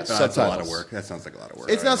 Yes, That's subtitles. a lot of work. That sounds like a lot of work.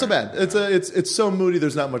 It's not so bad. It's so moody.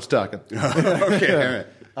 There's not much talking. Okay, all right.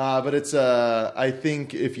 But it's I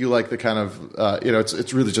think if you like the kind of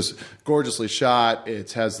it's really just gorgeously shot.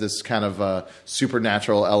 It has this kind of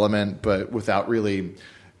supernatural element, but without really,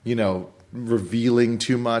 revealing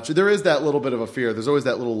too much. There is that little bit of a fear. There's always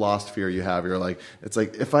that little lost fear you have. You're like, it's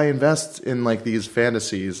like, if I invest in like these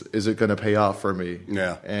fantasies, is it going to pay off for me?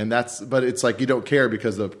 Yeah. But it's like you don't care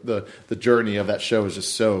because the journey of that show is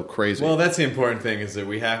just so crazy. Well, that's the important thing, is that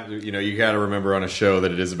we have to, you got to remember on a show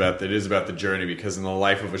that it is about the journey, because in the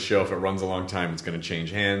life of a show, if it runs a long time, it's going to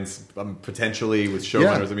change hands, potentially with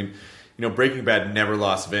showrunners. Yeah. I mean, Breaking Bad never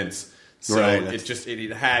lost Vince. So Right.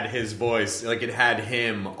 it had his voice, like it had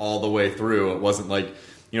him all the way through. It wasn't like,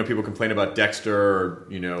 people complain about Dexter or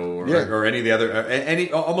any of the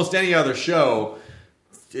other, almost any other show.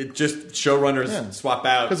 It just showrunners swap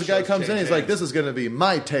out. Because the guy comes in, he's like, this is going to be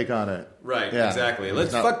my take on it. Right, Yeah. exactly.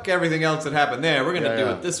 Let's fuck everything else that happened there. We're going to do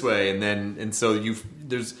it this way. And so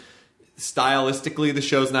there's stylistically the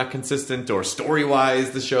show's not consistent, or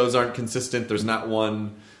story-wise the shows aren't consistent. There's not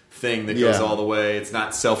one thing that goes all the way. It's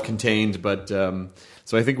not self-contained, but so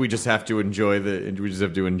I think we just have to enjoy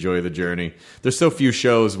the journey. There's so few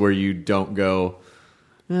shows where you don't go,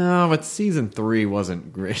 no, but season 3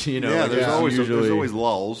 wasn't great. There's always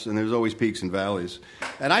lulls, and there's always peaks and valleys.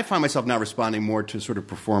 And I find myself now responding more to sort of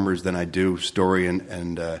performers than I do story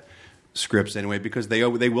and scripts anyway, because they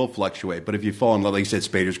will fluctuate. But if you fall in love, like you said,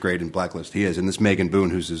 Spader's great, and Blacklist he is, and this Megan Boone,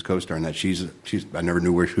 who's his co-star in that, she's I never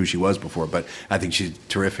knew who she was before, but I think she's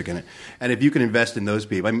terrific in it. And if you can invest in those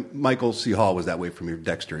people, Michael C. Hall was that way for me,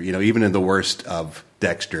 Dexter. Even in the worst of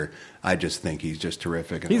Dexter, I just think he's just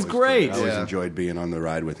terrific. And he's great. I always enjoyed being on the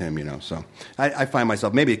ride with him. So I find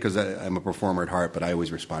myself, maybe because I'm a performer at heart, but I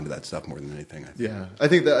always respond to that stuff more than anything. I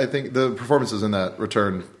think the performances in that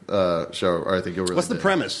Return show are, I think you'll really. What's the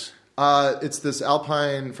premise? It's this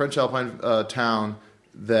French Alpine town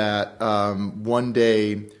that one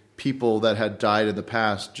day people that had died in the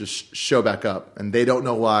past just show back up, and they don't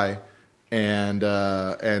know why, and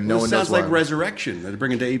no one knows why. Sounds like Resurrection. They're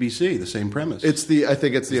bringing to ABC the same premise. I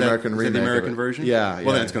think it's the American remake. Is it the American version? Yeah.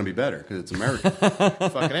 Well, then it's going to be better because it's American.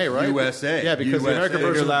 Fucking A, right? USA. Yeah, because USA. the American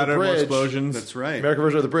version of the bridge. Explosions. That's right. American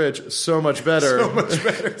version of the bridge, so much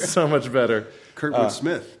better. So much better. Kurtwood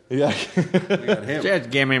Smith. Yeah. You got him. Just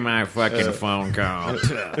give me my fucking phone call.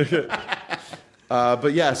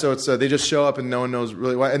 But yeah, so it's they just show up and no one knows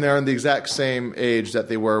really why, and they're in the exact same age that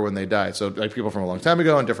they were when they died. So like people from a long time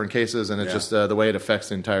ago in different cases, and it's just the way it affects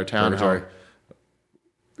the entire town. Purgatory.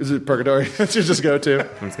 Is it Purgatory? That you just go to.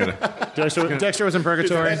 I'm just gonna. Dexter was in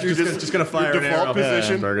Purgatory. Just gonna fire Your default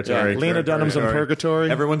position. Purgatory. Lena Dunham's in Purgatory.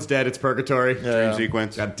 Everyone's dead. It's Purgatory. Dream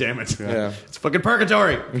sequence. God damn it. Yeah. It's fucking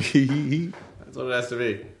Purgatory. That's what it has to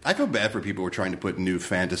be. I feel bad for people who are trying to put new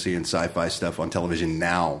fantasy and sci-fi stuff on television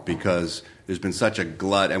now, because there's been such a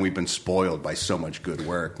glut and we've been spoiled by so much good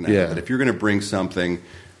work now that if you're going to bring something,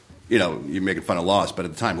 you're making fun of Lost, but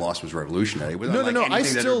at the time Lost was revolutionary. No. I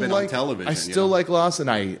still like television. I still like Lost, and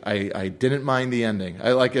I didn't mind the ending.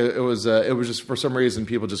 I like it. It was just, for some reason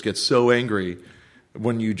people just get so angry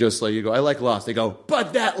when you just you go, I like Lost. They go,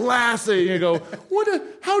 but that last thing, you go,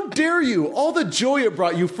 how dare you? All the joy it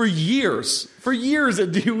brought you for years. For years,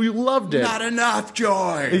 you loved it. Not enough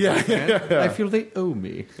joy. Yeah. I feel they owe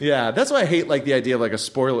me. Yeah, that's why I hate the idea of a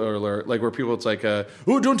spoiler alert, where people, it's like, oh,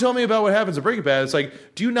 don't tell me about what happens in Breaking Bad. It's like,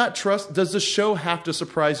 do you not trust? Does the show have to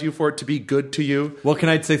surprise you for it to be good to you? Well, can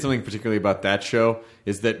I say something particularly about that show?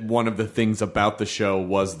 Is that one of the things about the show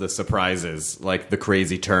was the surprises, like the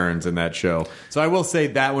crazy turns in that show. So I will say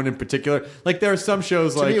that one in particular. There are some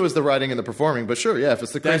shows to me it was the writing and the performing, but sure, yeah, if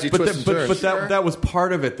it's the crazy twists and turns. But that was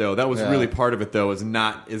part of it, though. That was really part of it, though. Is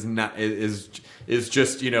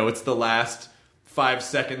just it's the last 5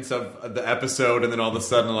 seconds of the episode, and then all of a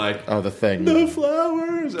sudden, the thing, the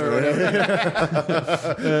flowers, or whatever.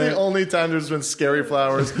 The only time there's been scary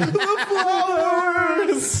flowers, the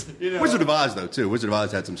flowers. Wizard of Oz, though, too. Wizard of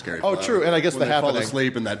Oz had some scary flowers. Oh, true, and I guess when the Happening. Fall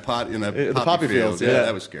asleep in that pot in the poppy fields. Yeah,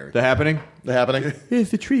 that was scary. The Happening. The Happening.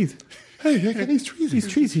 It's the trees. Hey, these trees. These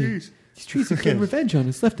trees here. These trees are getting revenge on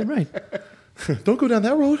us left and right. Don't go down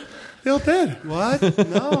that road. They're all dead. What?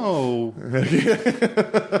 No.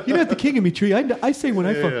 You're not the king of me, tree. I say when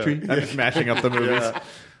I fuck tree. I'm just mashing up the movies. Yeah.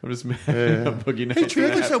 I'm just Boogie Nights. Hey, Tree,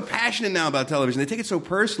 I get so passionate now about television. They take it so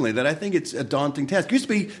personally that I think it's a daunting task. It used to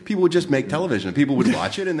be people would just make television, and people would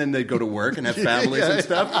watch it, and then they'd go to work and have families and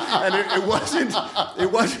stuff. And it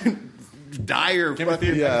wasn't dire. I have a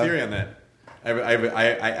theory on that.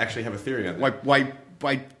 I actually have a theory on that. Why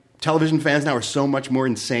television fans now are so much more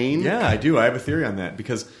insane? Yeah, I do. I have a theory on that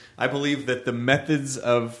because I believe that the methods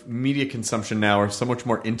of media consumption now are so much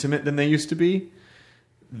more intimate than they used to be.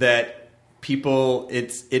 That people,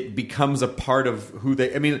 it becomes a part of who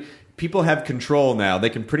they. I mean, people have control now. They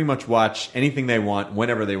can pretty much watch anything they want,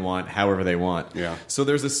 whenever they want, however they want. Yeah. So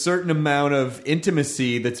there's a certain amount of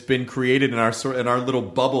intimacy that's been created in our little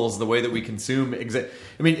bubbles, the way that we consume.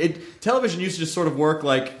 Television used to just sort of work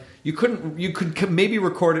like you could maybe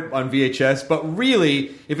record it on VHS, but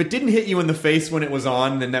really, if it didn't hit you in the face when it was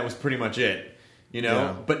on, then that was pretty much it.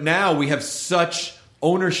 Yeah. But now we have such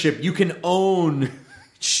ownership. You can own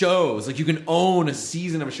shows. Like, you can own a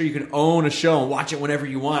season of a show. You can own a show and watch it whenever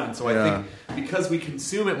you want. And so I think because we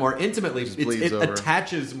consume it more intimately, it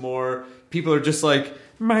attaches more. People are just like,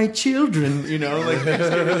 my children, like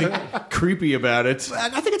they're really creepy about it.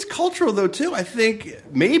 I think it's cultural, though, too. I think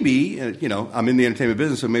maybe, I'm in the entertainment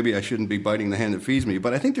business, so maybe I shouldn't be biting the hand that feeds me,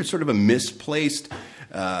 but I think there's sort of a misplaced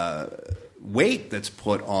weight that's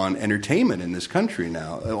put on entertainment in this country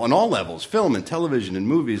now, on all levels, film and television and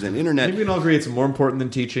movies and internet. I think we can all agree it's more important than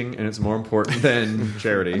teaching, and it's more important than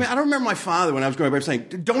charity. I don't remember my father when I was growing up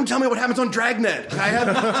saying, "Don't tell me what happens on Dragnet."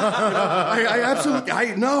 I absolutely,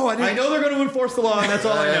 I know they're going to enforce the law, and that's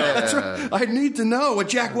all I know. That's right. I need to know what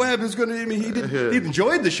Jack Webb is going to. He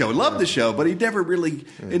enjoyed the show, loved the show, but he never really,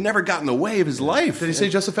 it never got in the way of his life. Did he say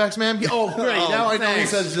just the facts, ma'am? Oh, great! Now I know he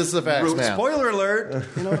says just the facts, ma'am. Spoiler alert!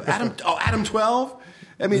 Adam 12.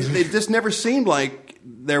 I mean, it just never seemed like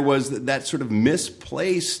there was that sort of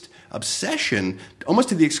misplaced obsession, almost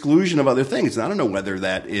to the exclusion of other things. And I don't know whether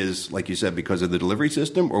that is, like you said, because of the delivery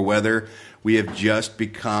system, or whether we have just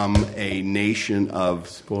become a nation of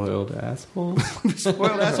spoiled assholes,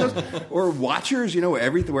 or watchers.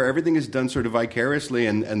 Where everything is done sort of vicariously,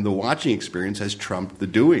 and the watching experience has trumped the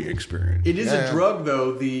doing experience. It is a drug,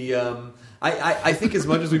 though. I think as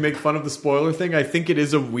much as we make fun of the spoiler thing, I think it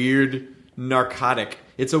is a weird narcotic.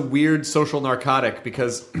 It's a weird social narcotic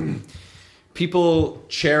because people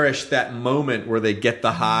cherish that moment where they get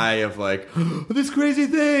the high of like, oh, this crazy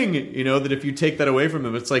thing. That if you take that away from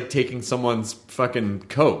them, it's like taking someone's fucking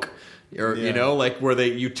Coke. Or, where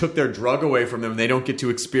you took their drug away from them and they don't get to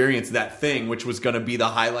experience that thing, which was going to be the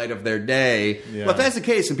highlight of their day. Yeah. Well, if that's the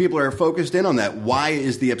case and people are focused in on that, why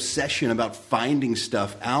is the obsession about finding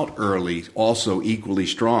stuff out early also equally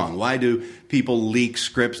strong? Why do people leak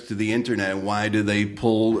scripts to the internet? Why do they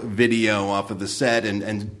pull video off of the set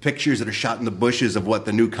and pictures that are shot in the bushes of what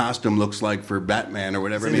the new costume looks like for Batman or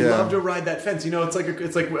whatever? They love to ride that fence. It's like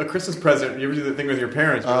a Christmas present. You ever do the thing with your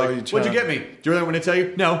parents? You're like, what'd you get me? Do you really want me to tell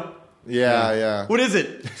you? No. Yeah. What is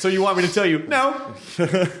it? So you want me to tell you? No.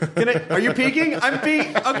 Are you peeking? I'm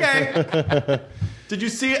peeking. Okay. Did you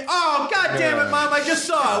see it? Oh, God damn it, Mom. I just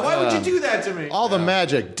saw it. Why would you do that to me? All the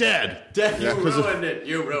magic. Dead. You ruined it.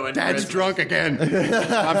 You ruined it. Dad's drunk again. I'm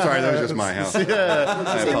sorry. That was just my house. I See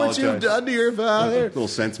apologize. what you've done to your father. Little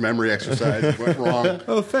sense memory exercise. Went wrong.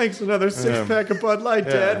 Oh, thanks. Another 6-pack of Bud Light,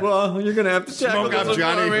 Dad. Well, you're going to have to tackle Smoke up,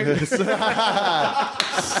 Johnny.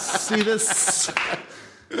 See this?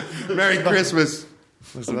 Merry Christmas.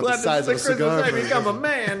 I'm glad this is the Christmas I become a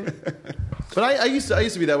man. But I used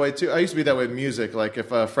to be that way too. I used to be that way with music. Like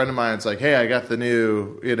if a friend of mine's like, "Hey, I got the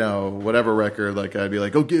new, whatever record," like I'd be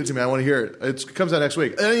like, "Oh, give it to me. I want to hear it. It comes out next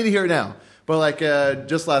week. I don't need to hear it now." But like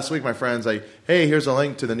just last week, my friend's like, "Hey, here's a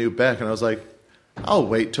link to the new Beck," and I was like, "I'll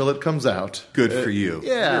wait till it comes out." Good for you.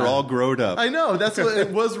 Yeah, you're all grown up. I know. That's what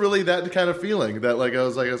it was. Really, that kind of feeling that like I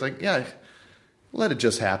was like, yeah. Let it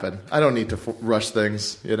just happen. I don't need to rush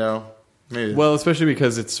things, Maybe. Well, especially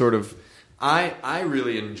because it's sort of... I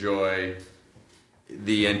really enjoy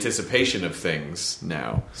the anticipation of things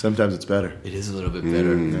now. Sometimes it's better. It is a little bit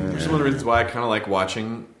better. Which is one of the reasons why I kind of like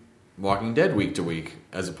watching Walking Dead week to week,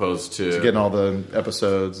 as opposed to getting all the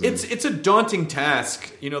episodes. It's a daunting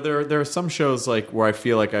task. There are some shows like where I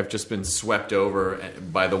feel like I've just been swept over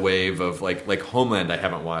by the wave of like Homeland I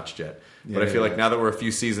haven't watched yet. But I feel like now that we're a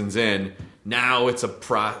few seasons in, now it's a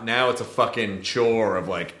fucking chore of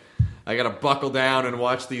like, I got to buckle down and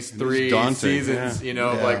watch these 3 seasons,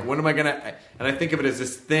 like when am I going to... And I think of it as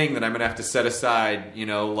this thing that I'm going to have to set aside,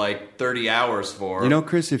 like 30 hours for.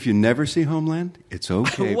 Chris, if you never see Homeland, it's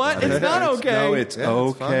okay. What? Buddy. It's not okay. No, it's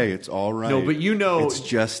okay. It's all right. No, but it's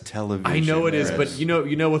just television. I know it is, but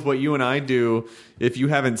with what you and I do, if you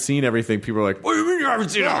haven't seen everything, people are like, "What do you mean you haven't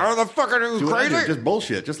seen it? How the fuck are you crazy?" Just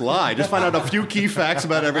bullshit. Just lie. Just find out a few key facts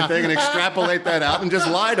about everything and extrapolate that out and just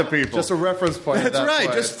lie to people. Just a reference point. That's right.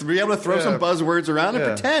 Point. Just be able to throw some buzzwords around and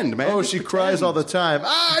pretend, man. Oh, she cries all the time.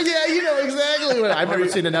 Yeah, exactly. I've never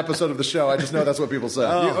seen an episode of the show. I just know that's what people say.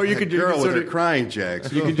 Or you could do girl with her crying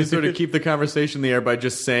jacks. You can just sort of keep the conversation in the air by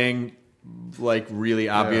just saying like really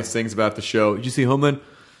obvious things about the show. Did you see Homeland?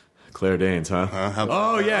 Claire Danes, huh?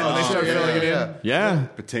 Oh, yeah, when they start filling it in. Yeah.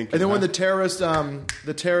 Patinkin, And then when the terrorist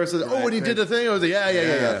says, when he did the thing, I was like,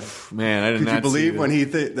 yeah. Man, I did Could not you believe see when he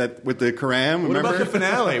that with the Quran? What about the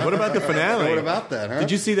finale? What about the finale? What about that, huh?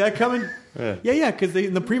 Did you see that coming? Yeah, because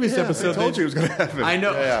in the previous episode... I told you it was going to happen. I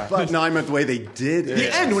know. Yeah. But no, I meant the way they did it.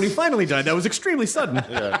 The end, when he finally died, that was extremely sudden.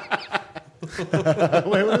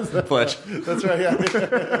 Wait, what is that? Fletch. That's right,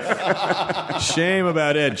 yeah. Shame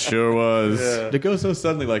about Ed, sure was. To go so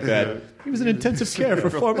suddenly like that. He was in intensive care for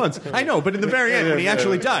 4 months. I know, but in the very end, when he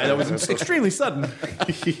actually died, that was extremely sudden.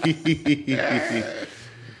 I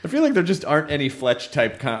feel like there just aren't any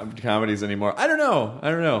Fletch-type comedies anymore. I don't know.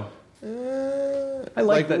 I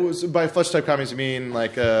like that. By Fletch-type comedies, you mean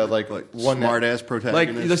like one smart-ass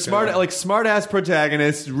protagonist? Like the smart-ass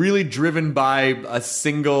protagonist, really driven by a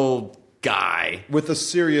single guy. with a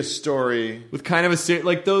serious story. With kind of a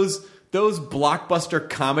like those blockbuster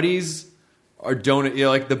comedies are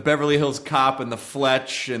like the Beverly Hills Cop and the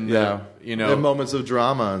Fletch and the moments of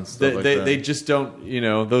drama and stuff they just don't,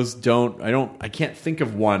 those don't. I can't think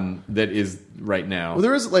of one that is right now. Well,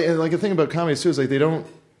 there is like a thing about comedies too is like they don't.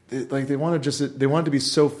 They want it to be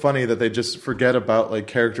so funny that they just forget about like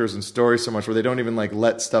characters and stories so much, where they don't even like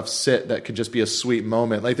let stuff sit that could just be a sweet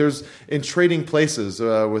moment. Like there's in Trading Places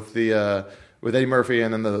with Eddie Murphy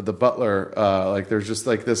and then the butler, like there's just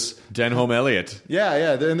like this Denholm Elliott.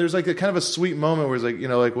 Yeah, and there's like a kind of a sweet moment where it's like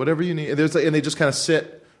like whatever you need. And there's and they just kind of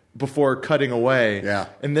sit before cutting away. Yeah,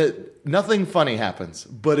 and nothing funny happens,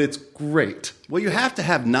 but it's great. Well, you have to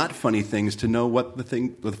have not funny things to know what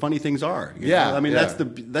the funny things are. You know? I mean, that's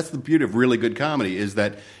the beauty of really good comedy is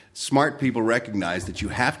that smart people recognize that you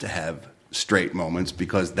have to have straight moments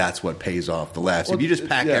because that's what pays off the laughs. If you just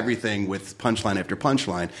pack everything with punchline after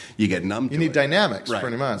punchline, you get numb to it. You need dynamics,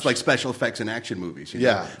 pretty much. It's like special effects in action movies.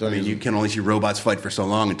 Yeah. I mean, you can only see robots fight for so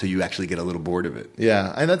long until you actually get a little bored of it.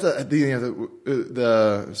 Yeah, and that's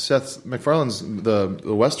the Seth MacFarlane's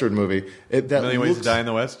the Western movie. A Million Ways to Die in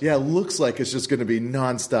the West? Yeah, looks like it's just going to be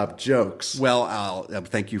nonstop jokes. Well, I'll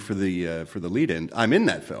thank you for the lead-in. I'm in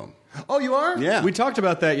that film. Oh, you are? Yeah. We talked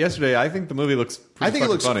about that yesterday. I think the movie looks pretty I think it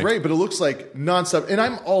looks funny. great, but it looks like nonstop. And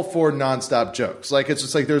I'm all for nonstop jokes. Like, it's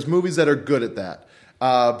just like there's movies that are good at that.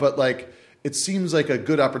 But, like, it seems like a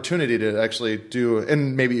good opportunity to actually do,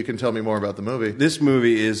 and maybe you can tell me more about the movie. This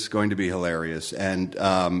movie is going to be hilarious. And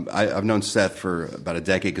I've known Seth for about a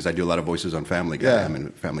decade because I do a lot of voices on Family Guy. Yeah. I'm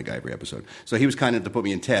in Family Guy every episode. So he was kind enough to put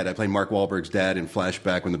me in Ted. I play Mark Wahlberg's dad in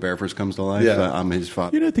Flashback when the bear first comes to life. Yeah. I'm his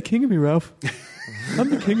father. You're not the king of me, Ralph. I'm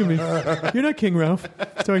the king of me. You're not King Ralph.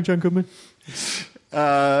 Starring John Goodman.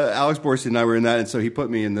 Alex Borstein and I were in that, and so he put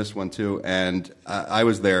me in this one too. And I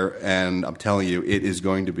was there, and I'm telling you, it is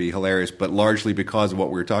going to be hilarious, but largely because of what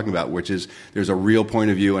we were talking about, which is there's a real point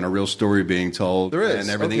of view and a real story being told. There is.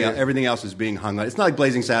 And everything else is being hung on. It's not like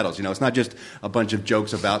Blazing Saddles, It's not just a bunch of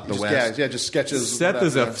jokes about the West. Yeah, just sketches. Seth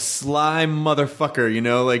is a sly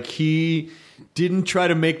motherfucker, like he didn't try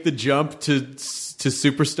to make the jump to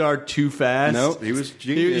superstar too fast. No, he was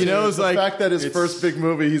genius. It's like the fact that his first big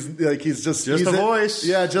movie, he's just a voice.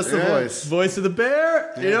 Yeah, just a voice. Voice of the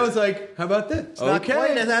bear. Yeah. It's like, how about this? It's not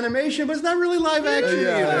quite as animation, but it's not really live action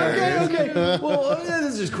either. Okay. Well,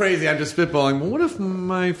 this is just crazy. I'm just spitballing. Well, what if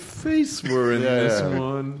my face were in this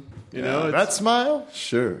one? That smile?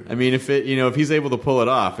 Sure. I mean, if he's able to pull it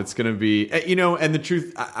off, it's going to be, and the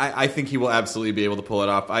truth, I think he will absolutely be able to pull it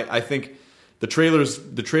off. I think the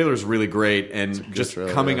trailer's really great, and just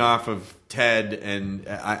coming off of Ted, and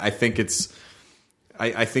I think it's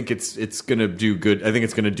gonna do good. I think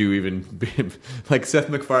it's gonna do even like Seth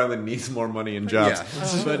MacFarlane needs more money and jobs.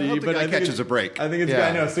 Yeah. But the guy catches a break. I think it's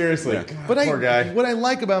I know, seriously. Yeah. God, poor guy. What I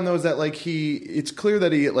like about him though is that like it's clear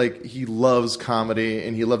that he loves comedy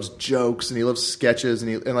and he loves jokes and he loves sketches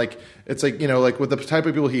and it's like like with the type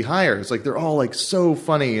of people he hires, like they're all like so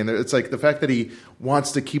funny, and it's like the fact that he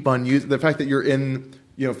wants to keep on using the fact that you're in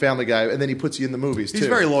Family Guy, and then he puts you in the movies too. He's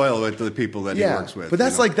very loyal to the people that he works with. But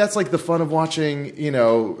that's like the fun of watching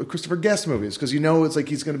Christopher Guest movies, because it's like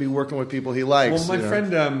he's going to be working with people he likes. Well, my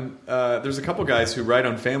friend, there's a couple guys who write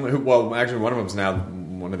on Family. Actually, one of them's now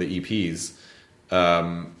one of the EPs,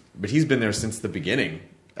 but he's been there since the beginning.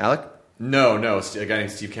 Alec? No, a guy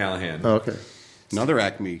named Steve Callahan. Oh, okay. Another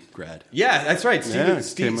Acme grad. Yeah, that's right.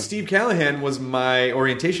 Steve Callahan was my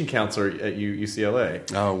orientation counselor at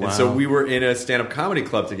UCLA. Oh, wow. And so we were in a stand-up comedy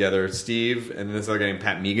club together, Steve, and this other guy named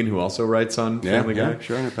Pat Megan, who also writes on Family Guy. Yeah,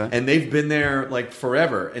 sure, I know Pat. And they've been there like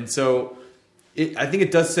forever. And so I think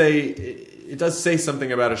it does say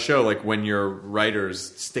something about a show, like when your writers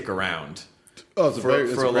stick around for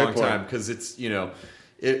a long time, because it's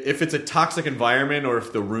if it's a toxic environment, or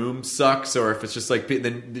if the room sucks, or if it's just like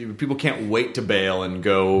then people can't wait to bail and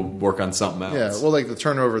go work on something else. Yeah, well, like the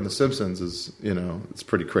turnover in The Simpsons is, it's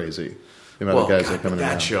pretty crazy. The amount of guys that come in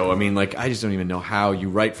that show. I mean, like, I just don't even know how you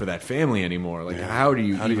write for that family anymore. Like, how do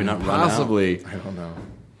you even not possibly? I don't know.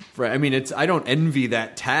 I mean, I don't envy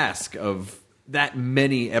that task of that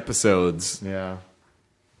many episodes. Yeah,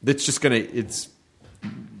 that's just gonna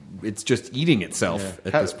it's just eating itself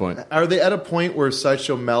at this point. Are they at a point where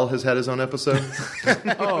Sideshow Mel has had his own episode?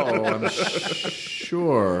 Oh, I'm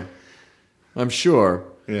sure. I'm sure.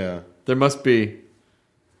 Yeah. There must be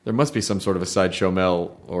some sort of a Sideshow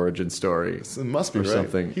Mel origin story. It must be or right.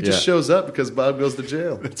 something. He just shows up because Bob goes to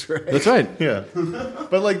jail. That's right. That's right. Yeah.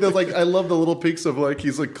 But I love the little peaks of like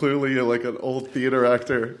he's like clearly like an old theater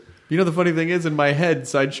actor. You know, the funny thing is, in my head,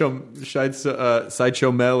 Sideshow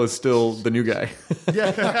Mel is still the new guy.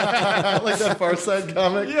 Yeah, like that Far Side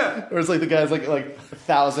comic. Yeah, where it's like the guy's like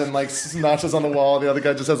 1,000 like notches on the wall, and the other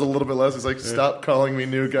guy just has a little bit less. He's like, "Stop calling me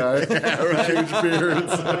new guy." Huge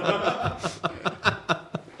beards.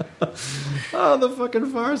 Oh, the fucking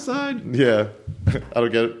Far Side. Yeah, I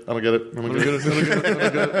don't get it. I don't get it. I don't get it.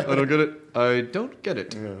 I don't get it. I don't get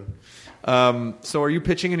it. Yeah. So, are you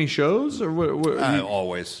pitching any shows, or what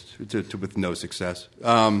always with no success?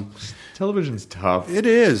 Television's tough. It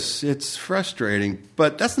is. It's frustrating,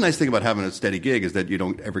 but that's the nice thing about having a steady gig is that you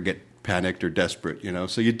don't ever get panicked or desperate.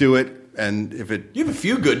 So you do it, and if it you have a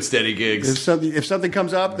few good steady gigs. If something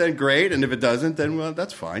comes up, then great, and if it doesn't, then well,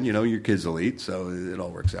 that's fine. Your kids will eat, so it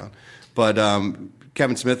all works out. But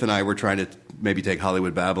Kevin Smith and I were trying to maybe take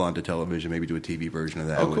Hollywood Babylon to television, maybe do a TV version of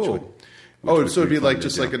that. Oh, cool. So it'd be like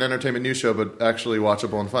just like an entertainment news show, but actually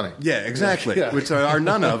watchable and funny. Yeah, exactly. Yeah. Which there are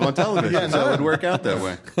none of on television, so it would work out that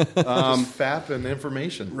way. Just FAP and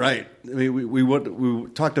information. Right. I mean, we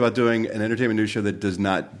talked about doing an entertainment news show that does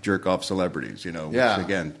not jerk off celebrities, which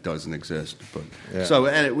again doesn't exist. But so,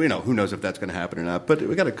 and who knows if that's going to happen or not? But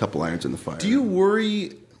we got a couple irons in the fire. Do you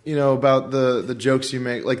worry? About the jokes you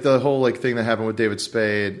make, like the whole thing that happened with David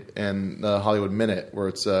Spade and the Hollywood Minute, where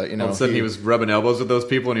it's all of a sudden he was rubbing elbows with those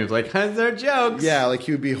people, and he was like, "They're jokes." Yeah, like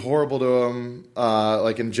he would be horrible to them,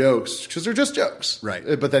 like in jokes, because they're just jokes, right?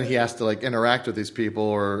 But then he has to interact with these people,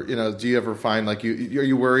 or do you ever find are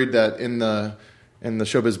you worried that in the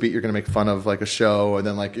Showbiz Beat you're going to make fun of a show, and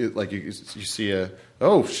then you see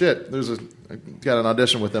oh shit, I got an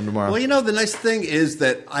audition with them tomorrow. Well, the nice thing is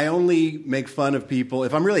that I only make fun of people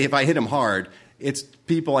if I hit them hard. It's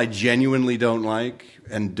people I genuinely don't like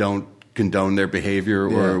and don't condone their behavior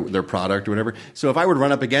or their product or whatever. So if I were to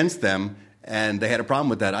run up against them and they had a problem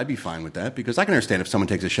with that, I'd be fine with that, because I can understand if someone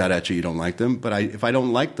takes a shot at you don't like them. But if I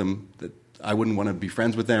don't like them, I wouldn't want to be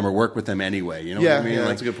friends with them or work with them anyway. You know what I mean? Yeah,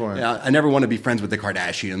 that's a good point. I never want to be friends with the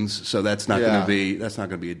Kardashians, so that's not going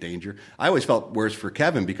to be a danger. I always felt worse for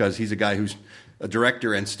Kevin because he's a guy who's a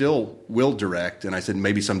director and still will direct. And I said,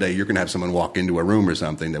 maybe someday you're going to have someone walk into a room or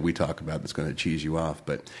something that we talk about that's going to cheese you off.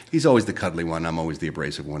 But he's always the cuddly one. I'm always the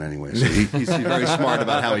abrasive one anyway. So he's very smart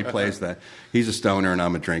about how he plays that. He's a stoner and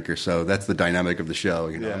I'm a drinker, so that's the dynamic of the show.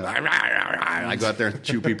 I go out there and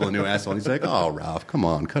chew people a new asshole. And he's like, "Oh, Ralph, come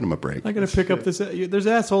on, cut him a break." I got to pick up this. There's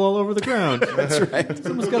asshole all over the ground. That's right.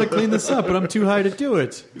 Someone's got to clean this up, but I'm too high to do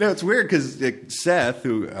it. It's weird because Seth,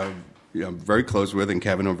 who I'm very close with, and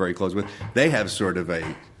Kevin, I'm very close with, they have sort of a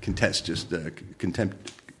contemptuous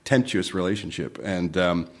relationship,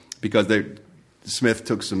 and because Smith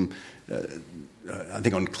took some. I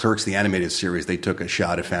think on Clerks, the animated series, they took a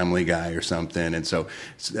shot at Family Guy or something, and so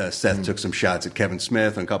Seth took some shots at Kevin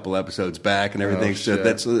Smith on a couple episodes back and everything. So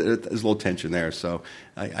there's a little tension there. So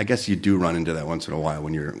I guess you do run into that once in a while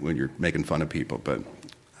when you're making fun of people. But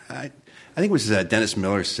I think it was Dennis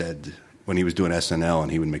Miller said when he was doing SNL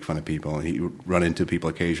and he would make fun of people and he would run into people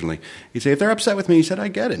occasionally. He'd say, if they're upset with me, he said, I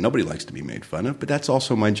get it. Nobody likes to be made fun of, but that's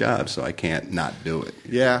also my job, so I can't not do it.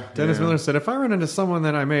 Yeah. Dennis Miller said, if I run into someone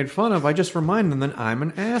that I made fun of, I just remind them that I'm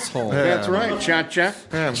an asshole. Yeah. That's right. Cha-cha.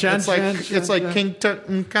 Yeah. It's like King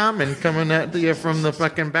Tutankhamun coming at you from the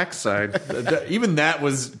fucking backside. Even that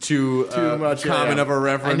was too much common of a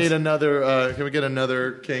reference. I need another, can we get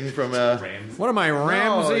another king from... What am I,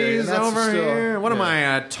 Ramses over here? What am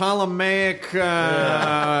I, Ptolemaic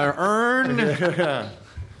urn?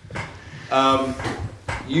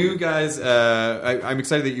 You guys, I'm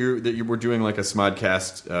excited that you were doing like a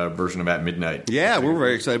Smodcast version of At Midnight. Yeah, we're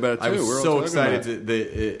very excited about it too. I was so excited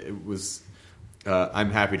it was.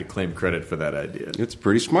 I'm happy to claim credit for that idea. It's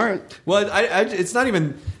pretty smart. Well, it's not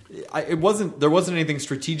even. It wasn't. There wasn't anything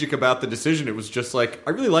strategic about the decision. It was just like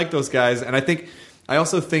I really like those guys, and I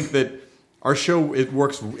also think that our show, it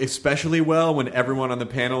works especially well when everyone on the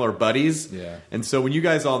panel are buddies. Yeah. And so when you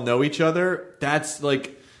guys all know each other, that's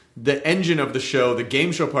like the engine of the show. The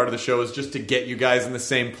game show part of the show is just to get you guys in the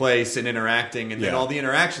same place and interacting, and then all the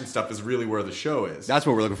interaction stuff is really where the show is. That's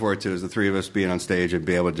what we're looking forward to, is the three of us being on stage and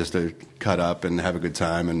be able just to cut up and have a good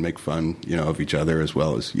time and make fun, of each other as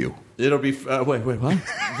well as you. It'll be wait, what?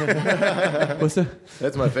 What's that?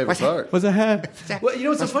 That's my favorite part. What's that? Well,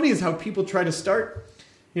 what's so funny is how people try to start.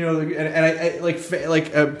 And I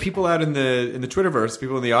like people out in the Twitterverse,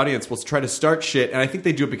 people in the audience will try to start shit, and I think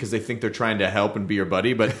they do it because they think they're trying to help and be your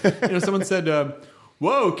buddy. But someone said,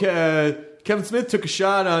 "Whoa, Kevin Smith took a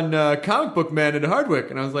shot on Comic Book Man at Hardwick,"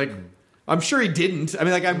 and I was like, "I'm sure he didn't." I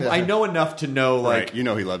mean, like I know enough to know, like he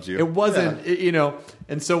loves you. It wasn't,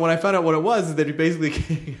 And so when I found out what it was, is that he basically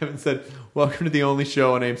came and said, "Welcome to the only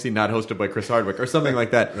show on AMC not hosted by Chris Hardwick," or something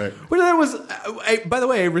like that. Right. Which that was, by the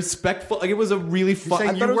way, a respectful. Like, it was a really fun.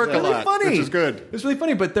 I thought it was really funny, which is good. It was really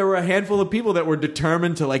funny, but there were a handful of people that were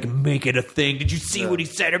determined to like make it a thing. Did you see what he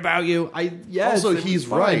said about you? Also, he's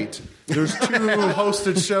right. There's 2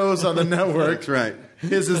 hosted shows on the network. That's right.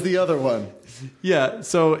 His is the other one. Yeah,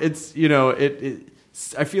 so it's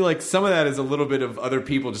I feel like some of that is a little bit of other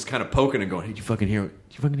people just kind of poking and going, "Hey, did you fucking hear?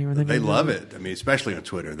 Did you fucking hear anything?" They love it. I mean, especially on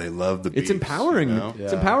Twitter, they love the beats. It's empowering. Yeah.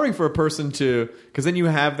 It's empowering for a person to, because then you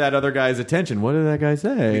have that other guy's attention. What did that guy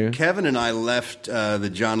say? Kevin and I left the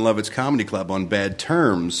John Lovitz Comedy Club on bad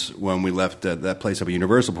terms when we left that place up at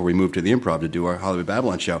Universal before we moved to the Improv to do our Hollywood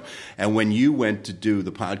Babylon show. And when you went to do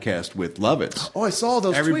the podcast with Lovitz, I saw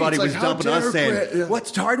those. Everybody tweets, was dumping us saying,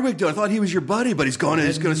 "What's Hardwick doing? I thought he was your buddy, but he's going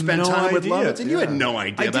to spend time with Lovitz." And you had no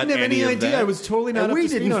idea. I didn't have any idea. I was totally not. And up we to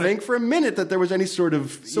speed didn't on think for a minute that there was any sort of.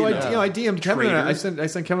 So I DM'd Kevin. And I sent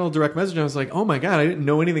Kevin a little direct message. And I was like, "Oh my god, I didn't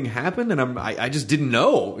know anything happened," and I just didn't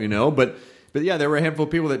know, But yeah, there were a handful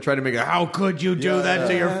of people that tried to make it. How could you do that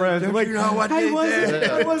to your friends? I'm like, you know what? I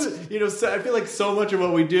wasn't. So I feel like so much of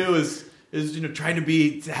what we do is trying to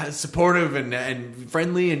be supportive and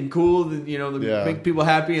friendly and cool, and make people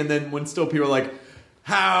happy. And then when still people are like,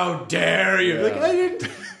 "How dare you?" Like, I didn't.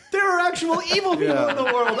 There are actual evil people in the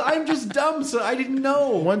world. I'm just dumb, so I didn't know.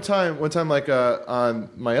 One time, like on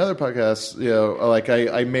my other podcast, like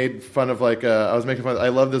I made fun of I was making fun. I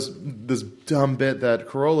love this dumb bit that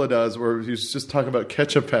Corolla does, where he's just talking about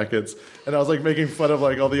ketchup packets, and I was like making fun of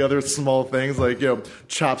like all the other small things, like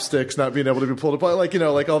chopsticks not being able to be pulled apart, like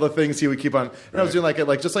all the things he would keep on. And I was doing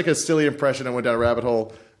just like a silly impression. I went down a rabbit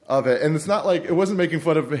hole of it, and it's not like it wasn't making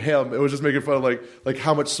fun of him. It was just making fun of like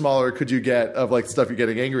how much smaller could you get of like stuff you're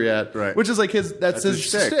getting angry at, right? Which is like that's his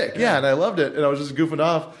shtick. Yeah, and I loved it, and I was just goofing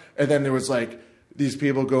off. And then there was like these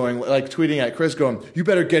people going like tweeting at Chris, going, "You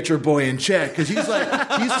better get your boy in check because he's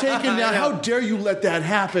taken down. How dare you let that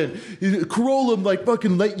happen? Corolla like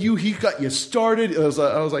fucking let you. He got you started." I was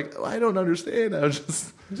like, I don't understand. I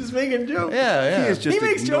was just making jokes. Yeah. He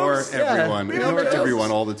makes jokes. Everyone. Yeah. Ignore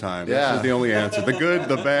everyone all the time. Yeah. That's the only answer. The good,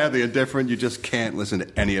 the bad, the indifferent. You just can't listen to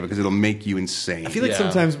any of it because it'll make you insane. I feel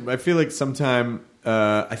like sometime.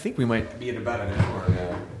 I think we might be at about an hour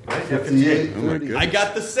now. I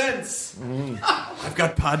got the sense. I've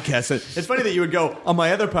got podcasts. It's funny that you would go on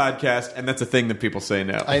my other podcast, and that's a thing that people say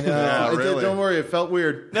now. I know. Yeah, really. Don't worry. It felt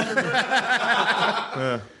weird.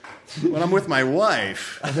 When I'm with my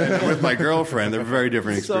wife and with my girlfriend, they're very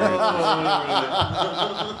different experiences.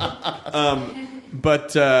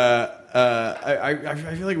 But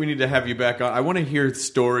I feel like we need to have you back on. I want to hear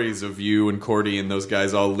stories of you and Cordy and those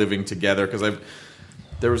guys all living together, because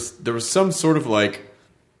there was some sort of like,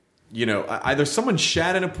 either someone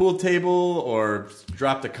shat in a pool table or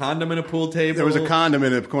dropped a condom in a pool table. There was a condom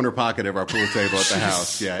in a corner pocket of our pool table at the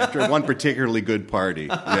house. Yeah, after one particularly good party.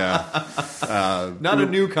 Yeah, not a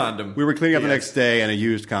new condom. We were cleaning up the next day, and a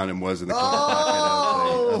used condom was in the corner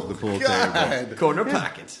pocket of the pool table. Corner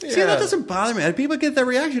pocket. See, that doesn't bother me. People get that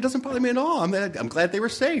reaction. It doesn't bother me at all. I'm glad they were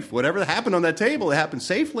safe. Whatever happened on that table, it happened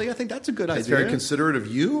safely. I think that's a good idea. That's very considerate of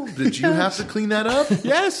you. Did you have to clean that up?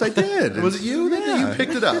 Yes, I did. Was it you that you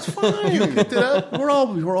picked it up? It's fine. You picked it up? We're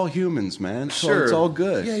all humans, man. Sure. It's all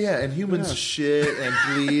good. Yeah. And humans shit and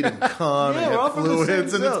bleed and cum and have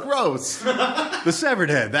fluids, and it's gross. The severed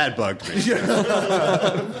head, that bugged me. With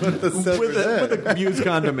a used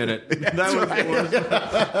condom in it. That was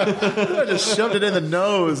I just shoved it in the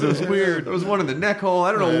nose. It was weird. There was one in the neck hole.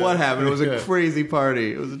 I don't know what happened. It was a crazy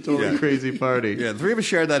party. It was a totally crazy party. Yeah, the three of us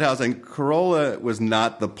shared that house, and Corolla was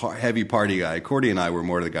not the heavy party guy. Cordy and I were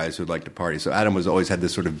more the guys who'd like to party. So Adam always had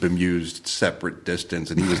this sort of bemused separate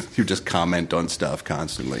distance, and he would just comment on stuff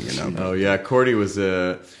constantly, Oh yeah, Cordy was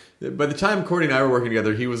by the time Cordy and I were working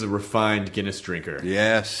together, he was a refined Guinness drinker.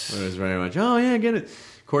 Yes. It was very much, oh yeah, get it.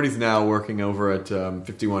 Cordy's now working over at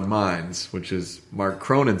 51 Minds, which is Mark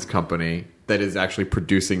Cronin's company that is actually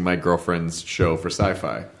producing my girlfriend's show for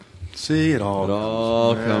Sci-Fi. See, it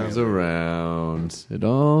all comes around. It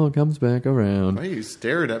all comes back around. Why are you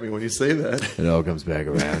staring at me when you say that? It all comes back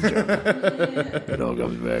around, Jonah. It all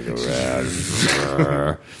comes back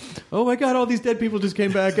around. Oh my God, all these dead people just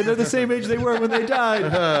came back, and they're the same age they were when they died.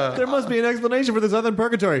 There must be an explanation for this other than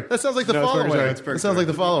purgatory. That sounds like the following. That sounds like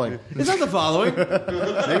the following. It's not the following.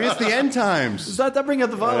 Maybe it's the end times. It's not that bring up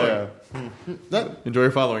the following. Enjoy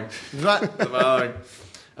your following. The following.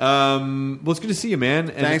 Well, it's good to see you, man.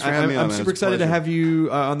 And Thanks for having me on, I'm man. super excited to have you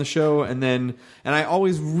on the show, and I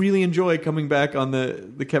always really enjoy coming back on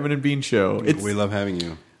the Kevin and Bean show. We love having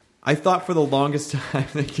you. I thought for the longest time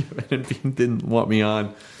that Kevin and Bean didn't want me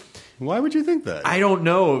on. Why would you think that? I don't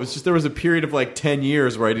know. It was just there was a period of like 10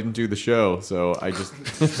 years where I didn't do the show, so I just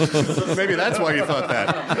Maybe that's why you thought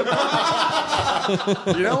that.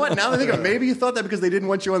 You know what? Now that I think of it, maybe you thought that because they didn't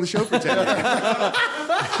want you on the show for 10 years.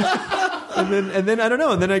 and then I don't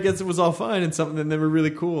know. And then I guess it was all fine and something. And they were really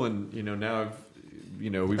cool. And now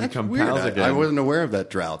we've become Weird. pals again. I wasn't aware of that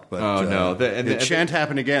drought, but no, it shan't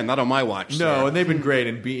happen again. Not on my watch. No, and they've been great.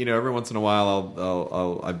 And every once in a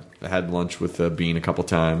while, I've had lunch with Bean a couple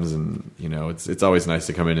times, and it's always nice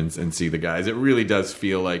to come in and see the guys. It really does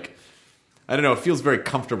feel like, I don't know, it feels very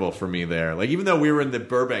comfortable for me there. Like even though we were in the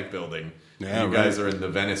Burbank building. Yeah, you guys are in the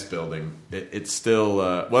Venice building. It's still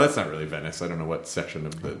well, that's not really Venice. I don't know what section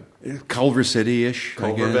of the Culver City-ish.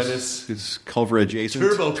 Culver Venice. It's Culver adjacent.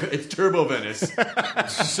 It's Turbo Venice.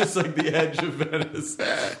 It's just like the edge of Venice.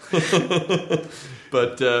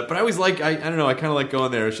 But I always I don't know. I kind of like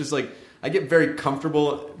going there. It's just like I get very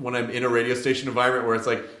comfortable when I'm in a radio station environment where it's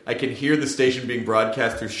like I can hear the station being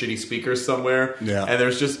broadcast through shitty speakers somewhere. Yeah. And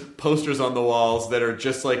there's just posters on the walls that are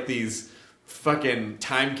just like these fucking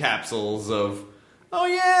time capsules of, oh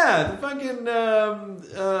yeah, the fucking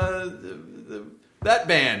that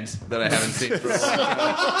band that I haven't seen for a long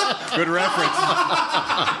time. Good reference.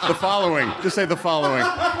 The following. Just say the following.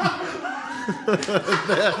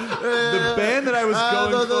 The band that I was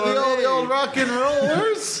going for. The old rock and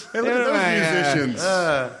rollers. Hey, look at those musicians.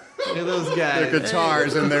 Yeah, those guys. Their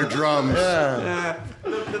guitars and their drums. The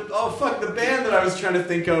band that I was trying to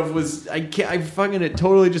think of was it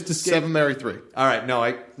totally just escaped. Seven Mary 3. All right,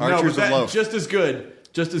 Archers of Loaf. Just as good.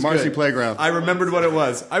 Just as Marcy good. Playground. I remembered what it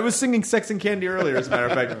was. I was singing Sex and Candy earlier, as a matter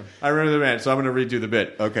of fact. I remember the band, so I'm going to redo the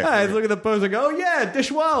bit. Okay. I look at the poster and go, oh yeah,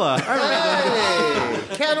 Dishwalla.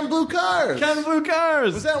 Hey, Cat and Blue Cars. Cat and Blue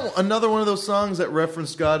Cars. Was that another one of those songs that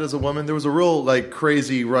referenced God as a woman? There was a real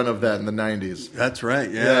crazy run of that in the 90s. That's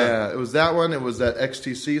right, Yeah, it was that one. It was that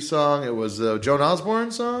XTC song. It was a Joan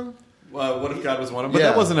Osborne song. What if God was one of them? But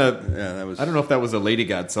that wasn't that was. I don't know if that was a Lady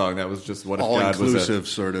God song. That was just what if all God was inclusive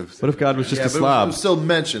sort of. What if God was just a But slob? it was still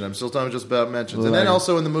mentioned. I'm still talking just about mentions. And then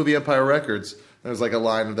also in the movie Empire Records, there's like a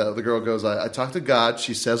line of that. The girl goes, I talk to God.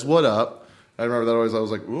 She says, what up? I remember that always. I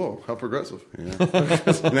was like, "Whoa, how progressive!" Yeah.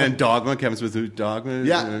 And then Dogma, Kevin Smith, who Dogma?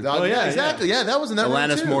 Yeah, exactly. Yeah, that was in that.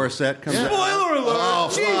 Alanis Morissette comes. Spoiler alert!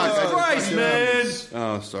 Oh, Jesus Christ, man!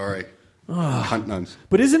 Oh, sorry. Cunt nuns.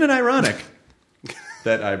 But isn't it ironic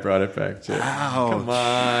that I brought it back to? Ouch. Come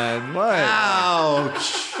on, what?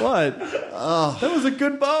 Ouch! What? That was a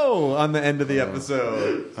good bow on the end of the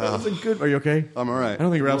episode. That was a good. Are you okay? I'm all right. I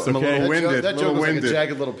don't think Ralph's I'm a okay. little winded. That joke was like a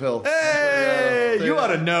jagged little pill. Hey, you ought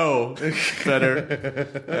to know better.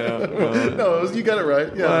 No, you got it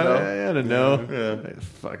right. Yeah, I ought to know. Yeah.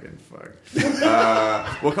 Fucking fuck.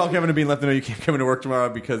 We'll call Kevin and Bean. Let them know you can't come into work tomorrow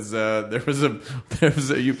because Ralph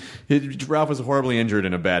was horribly injured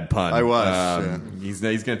in a bad pun. I was. He's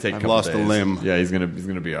going to take. I've lost a limb. Yeah, he's going to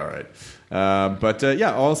be all right.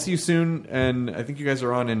 I'll see you soon. And I think you guys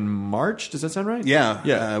are on in March. Does that sound right?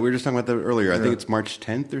 Yeah. We were just talking about that earlier. I think it's March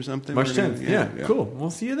 10th or something. March 10th. Yeah. Cool. We'll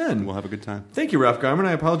see you then. We'll have a good time. Thank you, Ralph Garman.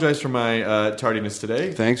 I apologize for my tardiness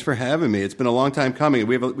today. Thanks for having me. It's been a long time coming.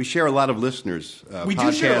 We share a lot of listeners. We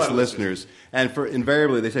podcast do share a lot of listeners. And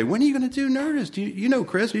invariably they say, when are you going to do Nerdist? You know,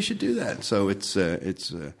 Chris, you should do that. So it's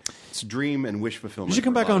dream and wish fulfillment. You should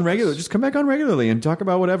come back on regularly. Just come back on regularly and talk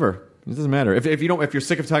about whatever. It doesn't matter. If you're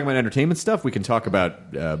sick of talking about entertainment stuff, we can talk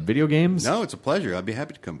about video games. No, it's a pleasure. I'd be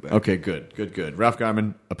happy to come back. Okay, good. Ralph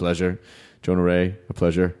Garman, a pleasure. Jonah Ray, a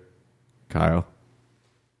pleasure. Kyle.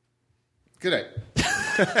 Good night.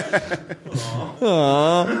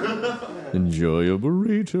 Enjoy your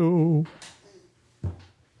burrito.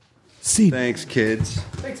 See. Thanks, kids.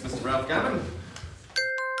 Thanks, Mr. Ralph Garman.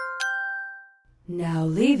 Now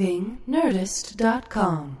leaving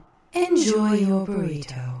Nerdist.com. Enjoy your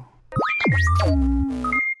burrito.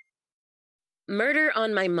 Murder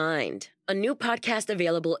on My Mind, a new podcast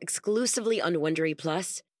available exclusively on Wondery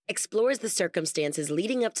Plus, explores the circumstances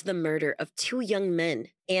leading up to the murder of 2 young men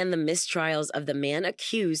and the mistrials of the man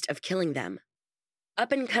accused of killing them.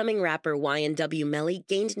 Up-and-coming rapper YNW Melly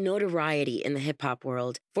gained notoriety in the hip-hop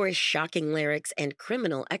world for his shocking lyrics and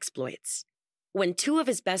criminal exploits. When 2 of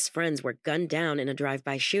his best friends were gunned down in a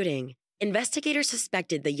drive-by shooting, investigators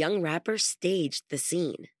suspected the young rapper staged the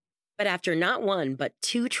scene. But after not 1 but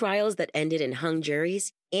 2 trials that ended in hung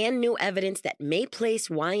juries and new evidence that may place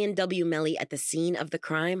YNW Melly at the scene of the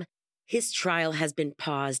crime, his trial has been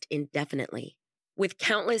paused indefinitely. With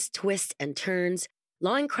countless twists and turns,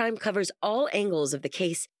 Law and Crime covers all angles of the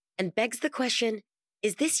case and begs the question,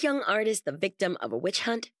 is this young artist the victim of a witch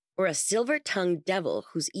hunt or a silver-tongued devil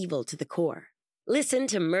who's evil to the core? Listen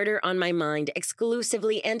to Murder on My Mind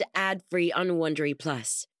exclusively and ad-free on Wondery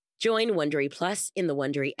Plus. Join Wondery Plus in the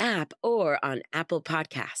Wondery app or on Apple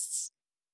Podcasts.